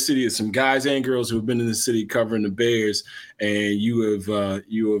been in this city, there's some guys and girls who have been in the city covering the Bears, and you have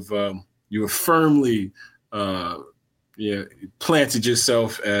firmly planted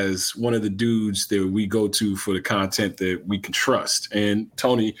yourself as one of the dudes that we go to for the content that we can trust. And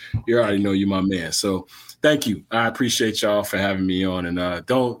Tony, you already know you're my man. So thank you. I appreciate y'all for having me on, and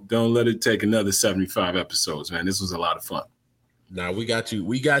don't let it take another 75 episodes, man. This was a lot of fun. Nah, we got you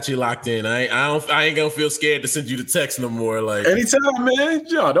locked in. I ain't gonna feel scared to send you the text no more. Like anytime, man.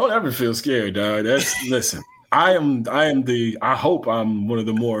 Y'all don't ever feel scared, dog. Listen. I hope I'm one of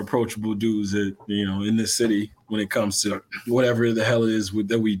the more approachable dudes that, you know, in this city when it comes to whatever the hell it is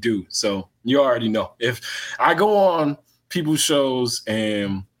that we do. So you already know. If I go on people's shows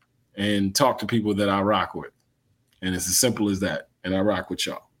and talk to people that I rock with, and it's as simple as that, and I rock with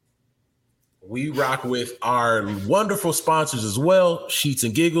y'all. We rock with our wonderful sponsors as well, Sheets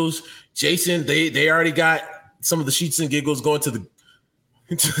and Giggles. Jason, they already got some of the Sheets and Giggles going to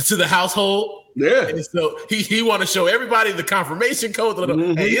the household. Yeah. And so he want to show everybody the confirmation code.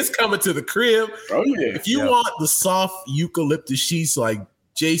 Hey, it's coming to the crib. Oh, yeah. If you want the soft eucalyptus sheets like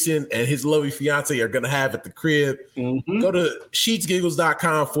Jason and his lovely fiance are going to have at the crib, go to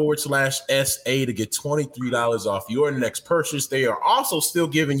sheetsgiggles.com/SA to get $23 off your next purchase. They are also still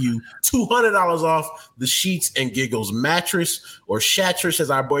giving you $200 off the Sheets and Giggles mattress, or Shatrish, as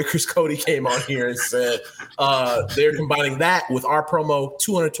our boy Chris Cody came on here and said. They're combining that with our promo,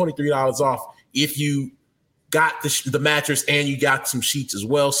 $223 off if you got the mattress and you got some sheets as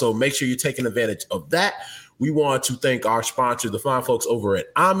well. So make sure you're taking advantage of that. We want to thank our sponsor, the fine folks over at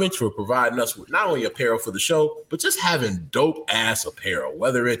Homage, for providing us with not only apparel for the show, but just having dope-ass apparel,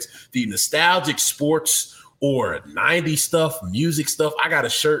 whether it's the nostalgic sports or 90s stuff, music stuff. I got a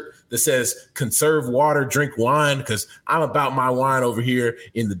shirt that says conserve water, drink wine, because I'm about my wine over here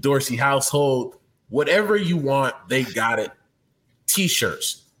in the Dorsey household. Whatever you want, they got it.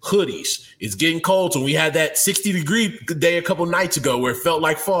 T-shirts, hoodies. It's getting cold, so we had that 60-degree day a couple nights ago where it felt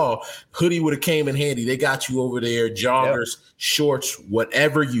like fall. Hoodie would have came in handy. They got you over there, joggers, shorts,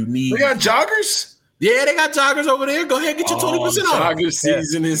 whatever you need. They got joggers? Yeah, they got joggers over there. Go ahead, get your 20% off. Jogger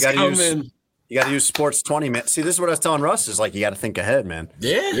season is coming. You got to use Sports 20, man. See, this is what I was telling Russ. Is like you got to think ahead, man.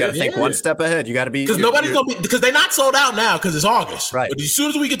 Yeah, you got to think one step ahead. You got to be because nobody's gonna be because they're not sold out now because it's August. Right. But as soon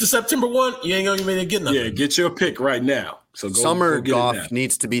as we get to September 1, you ain't gonna even get nothing. Yeah, get your pick right now. So summer go golf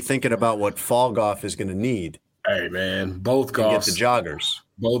needs to be thinking about what fall golf is going to need. Hey man, both golf. Get the joggers.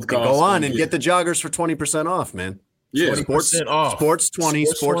 Both golf. Go on and get the joggers for 20% off, man. Yeah, 20% off. Sports 20,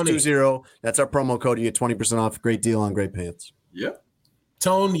 Sports 20. That's our promo code. You get 20% off. Great deal on great pants. Yep.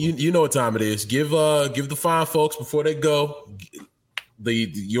 Tone, you know what time it is. Give the fine folks before they go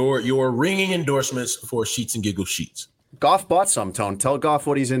your ringing endorsements for Sheets and Giggles Sheets. Goff bought some, Tone. Tell Goff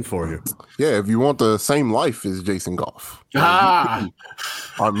what he's in for you. Yeah, if you want the same life as Jason Goff, I'm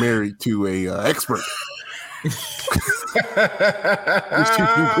married to a expert. You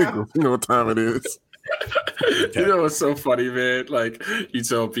know what time it is. You know what's so funny, man? Like, you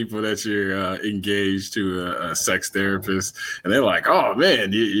tell people that you're engaged to a sex therapist, and they're like, "Oh man,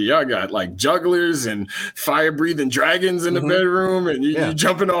 y'all got like jugglers and fire-breathing dragons in the bedroom, and you're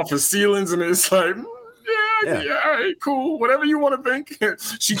jumping off of ceilings," and it's like. Yeah, all right, cool. Whatever you want to think.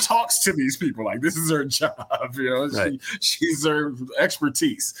 She talks to these people like this is her job, you know. Right. She's her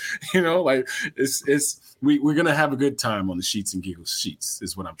expertise, you know. Like we're gonna have a good time on the Sheets and Giggles Sheets,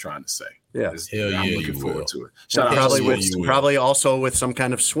 is what I'm trying to say. Yeah, I'm looking forward to it. Probably also with some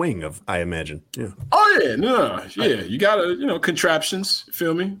kind of swing of, I imagine. Yeah. Oh yeah, you gotta contraptions.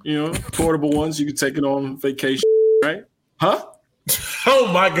 Feel me? Portable ones. You can take it on vacation, right? Huh? Oh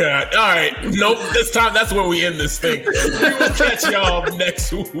my God. All right. Nope. This time, that's where we end this thing. We will catch y'all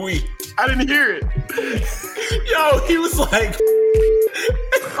next week. I didn't hear it. Yo, he was like,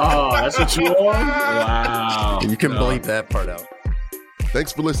 oh, that's what you want? Wow. You can bleep that part out.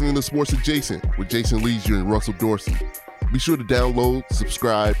 Thanks for listening to Sports Adjacent with Jason Leisure and Russell Dorsey. Be sure to download,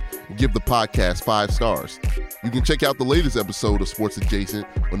 subscribe, and give the podcast 5 stars. You can check out the latest episode of Sports Adjacent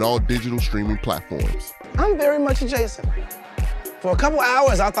on all digital streaming platforms. I'm very much adjacent. For a couple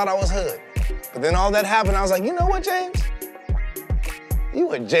hours, I thought I was hood. But then all that happened, I was like, you know what, James? You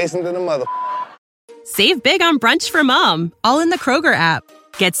adjacent to the mother. Save big on brunch for mom, all in the Kroger app.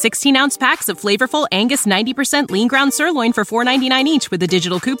 Get 16-ounce packs of flavorful Angus 90% lean ground sirloin for $4.99 each with a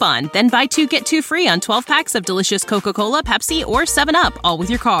digital coupon. Then buy 2, get 2 free on 12 packs of delicious Coca-Cola, Pepsi, or 7-Up, all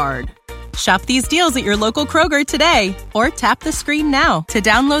with your card. Shop these deals at your local Kroger today, or tap the screen now to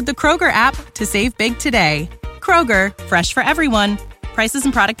download the Kroger app to save big today. Kroger, fresh for everyone. Prices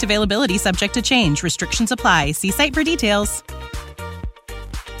and product availability subject to change. Restrictions apply. See site for details.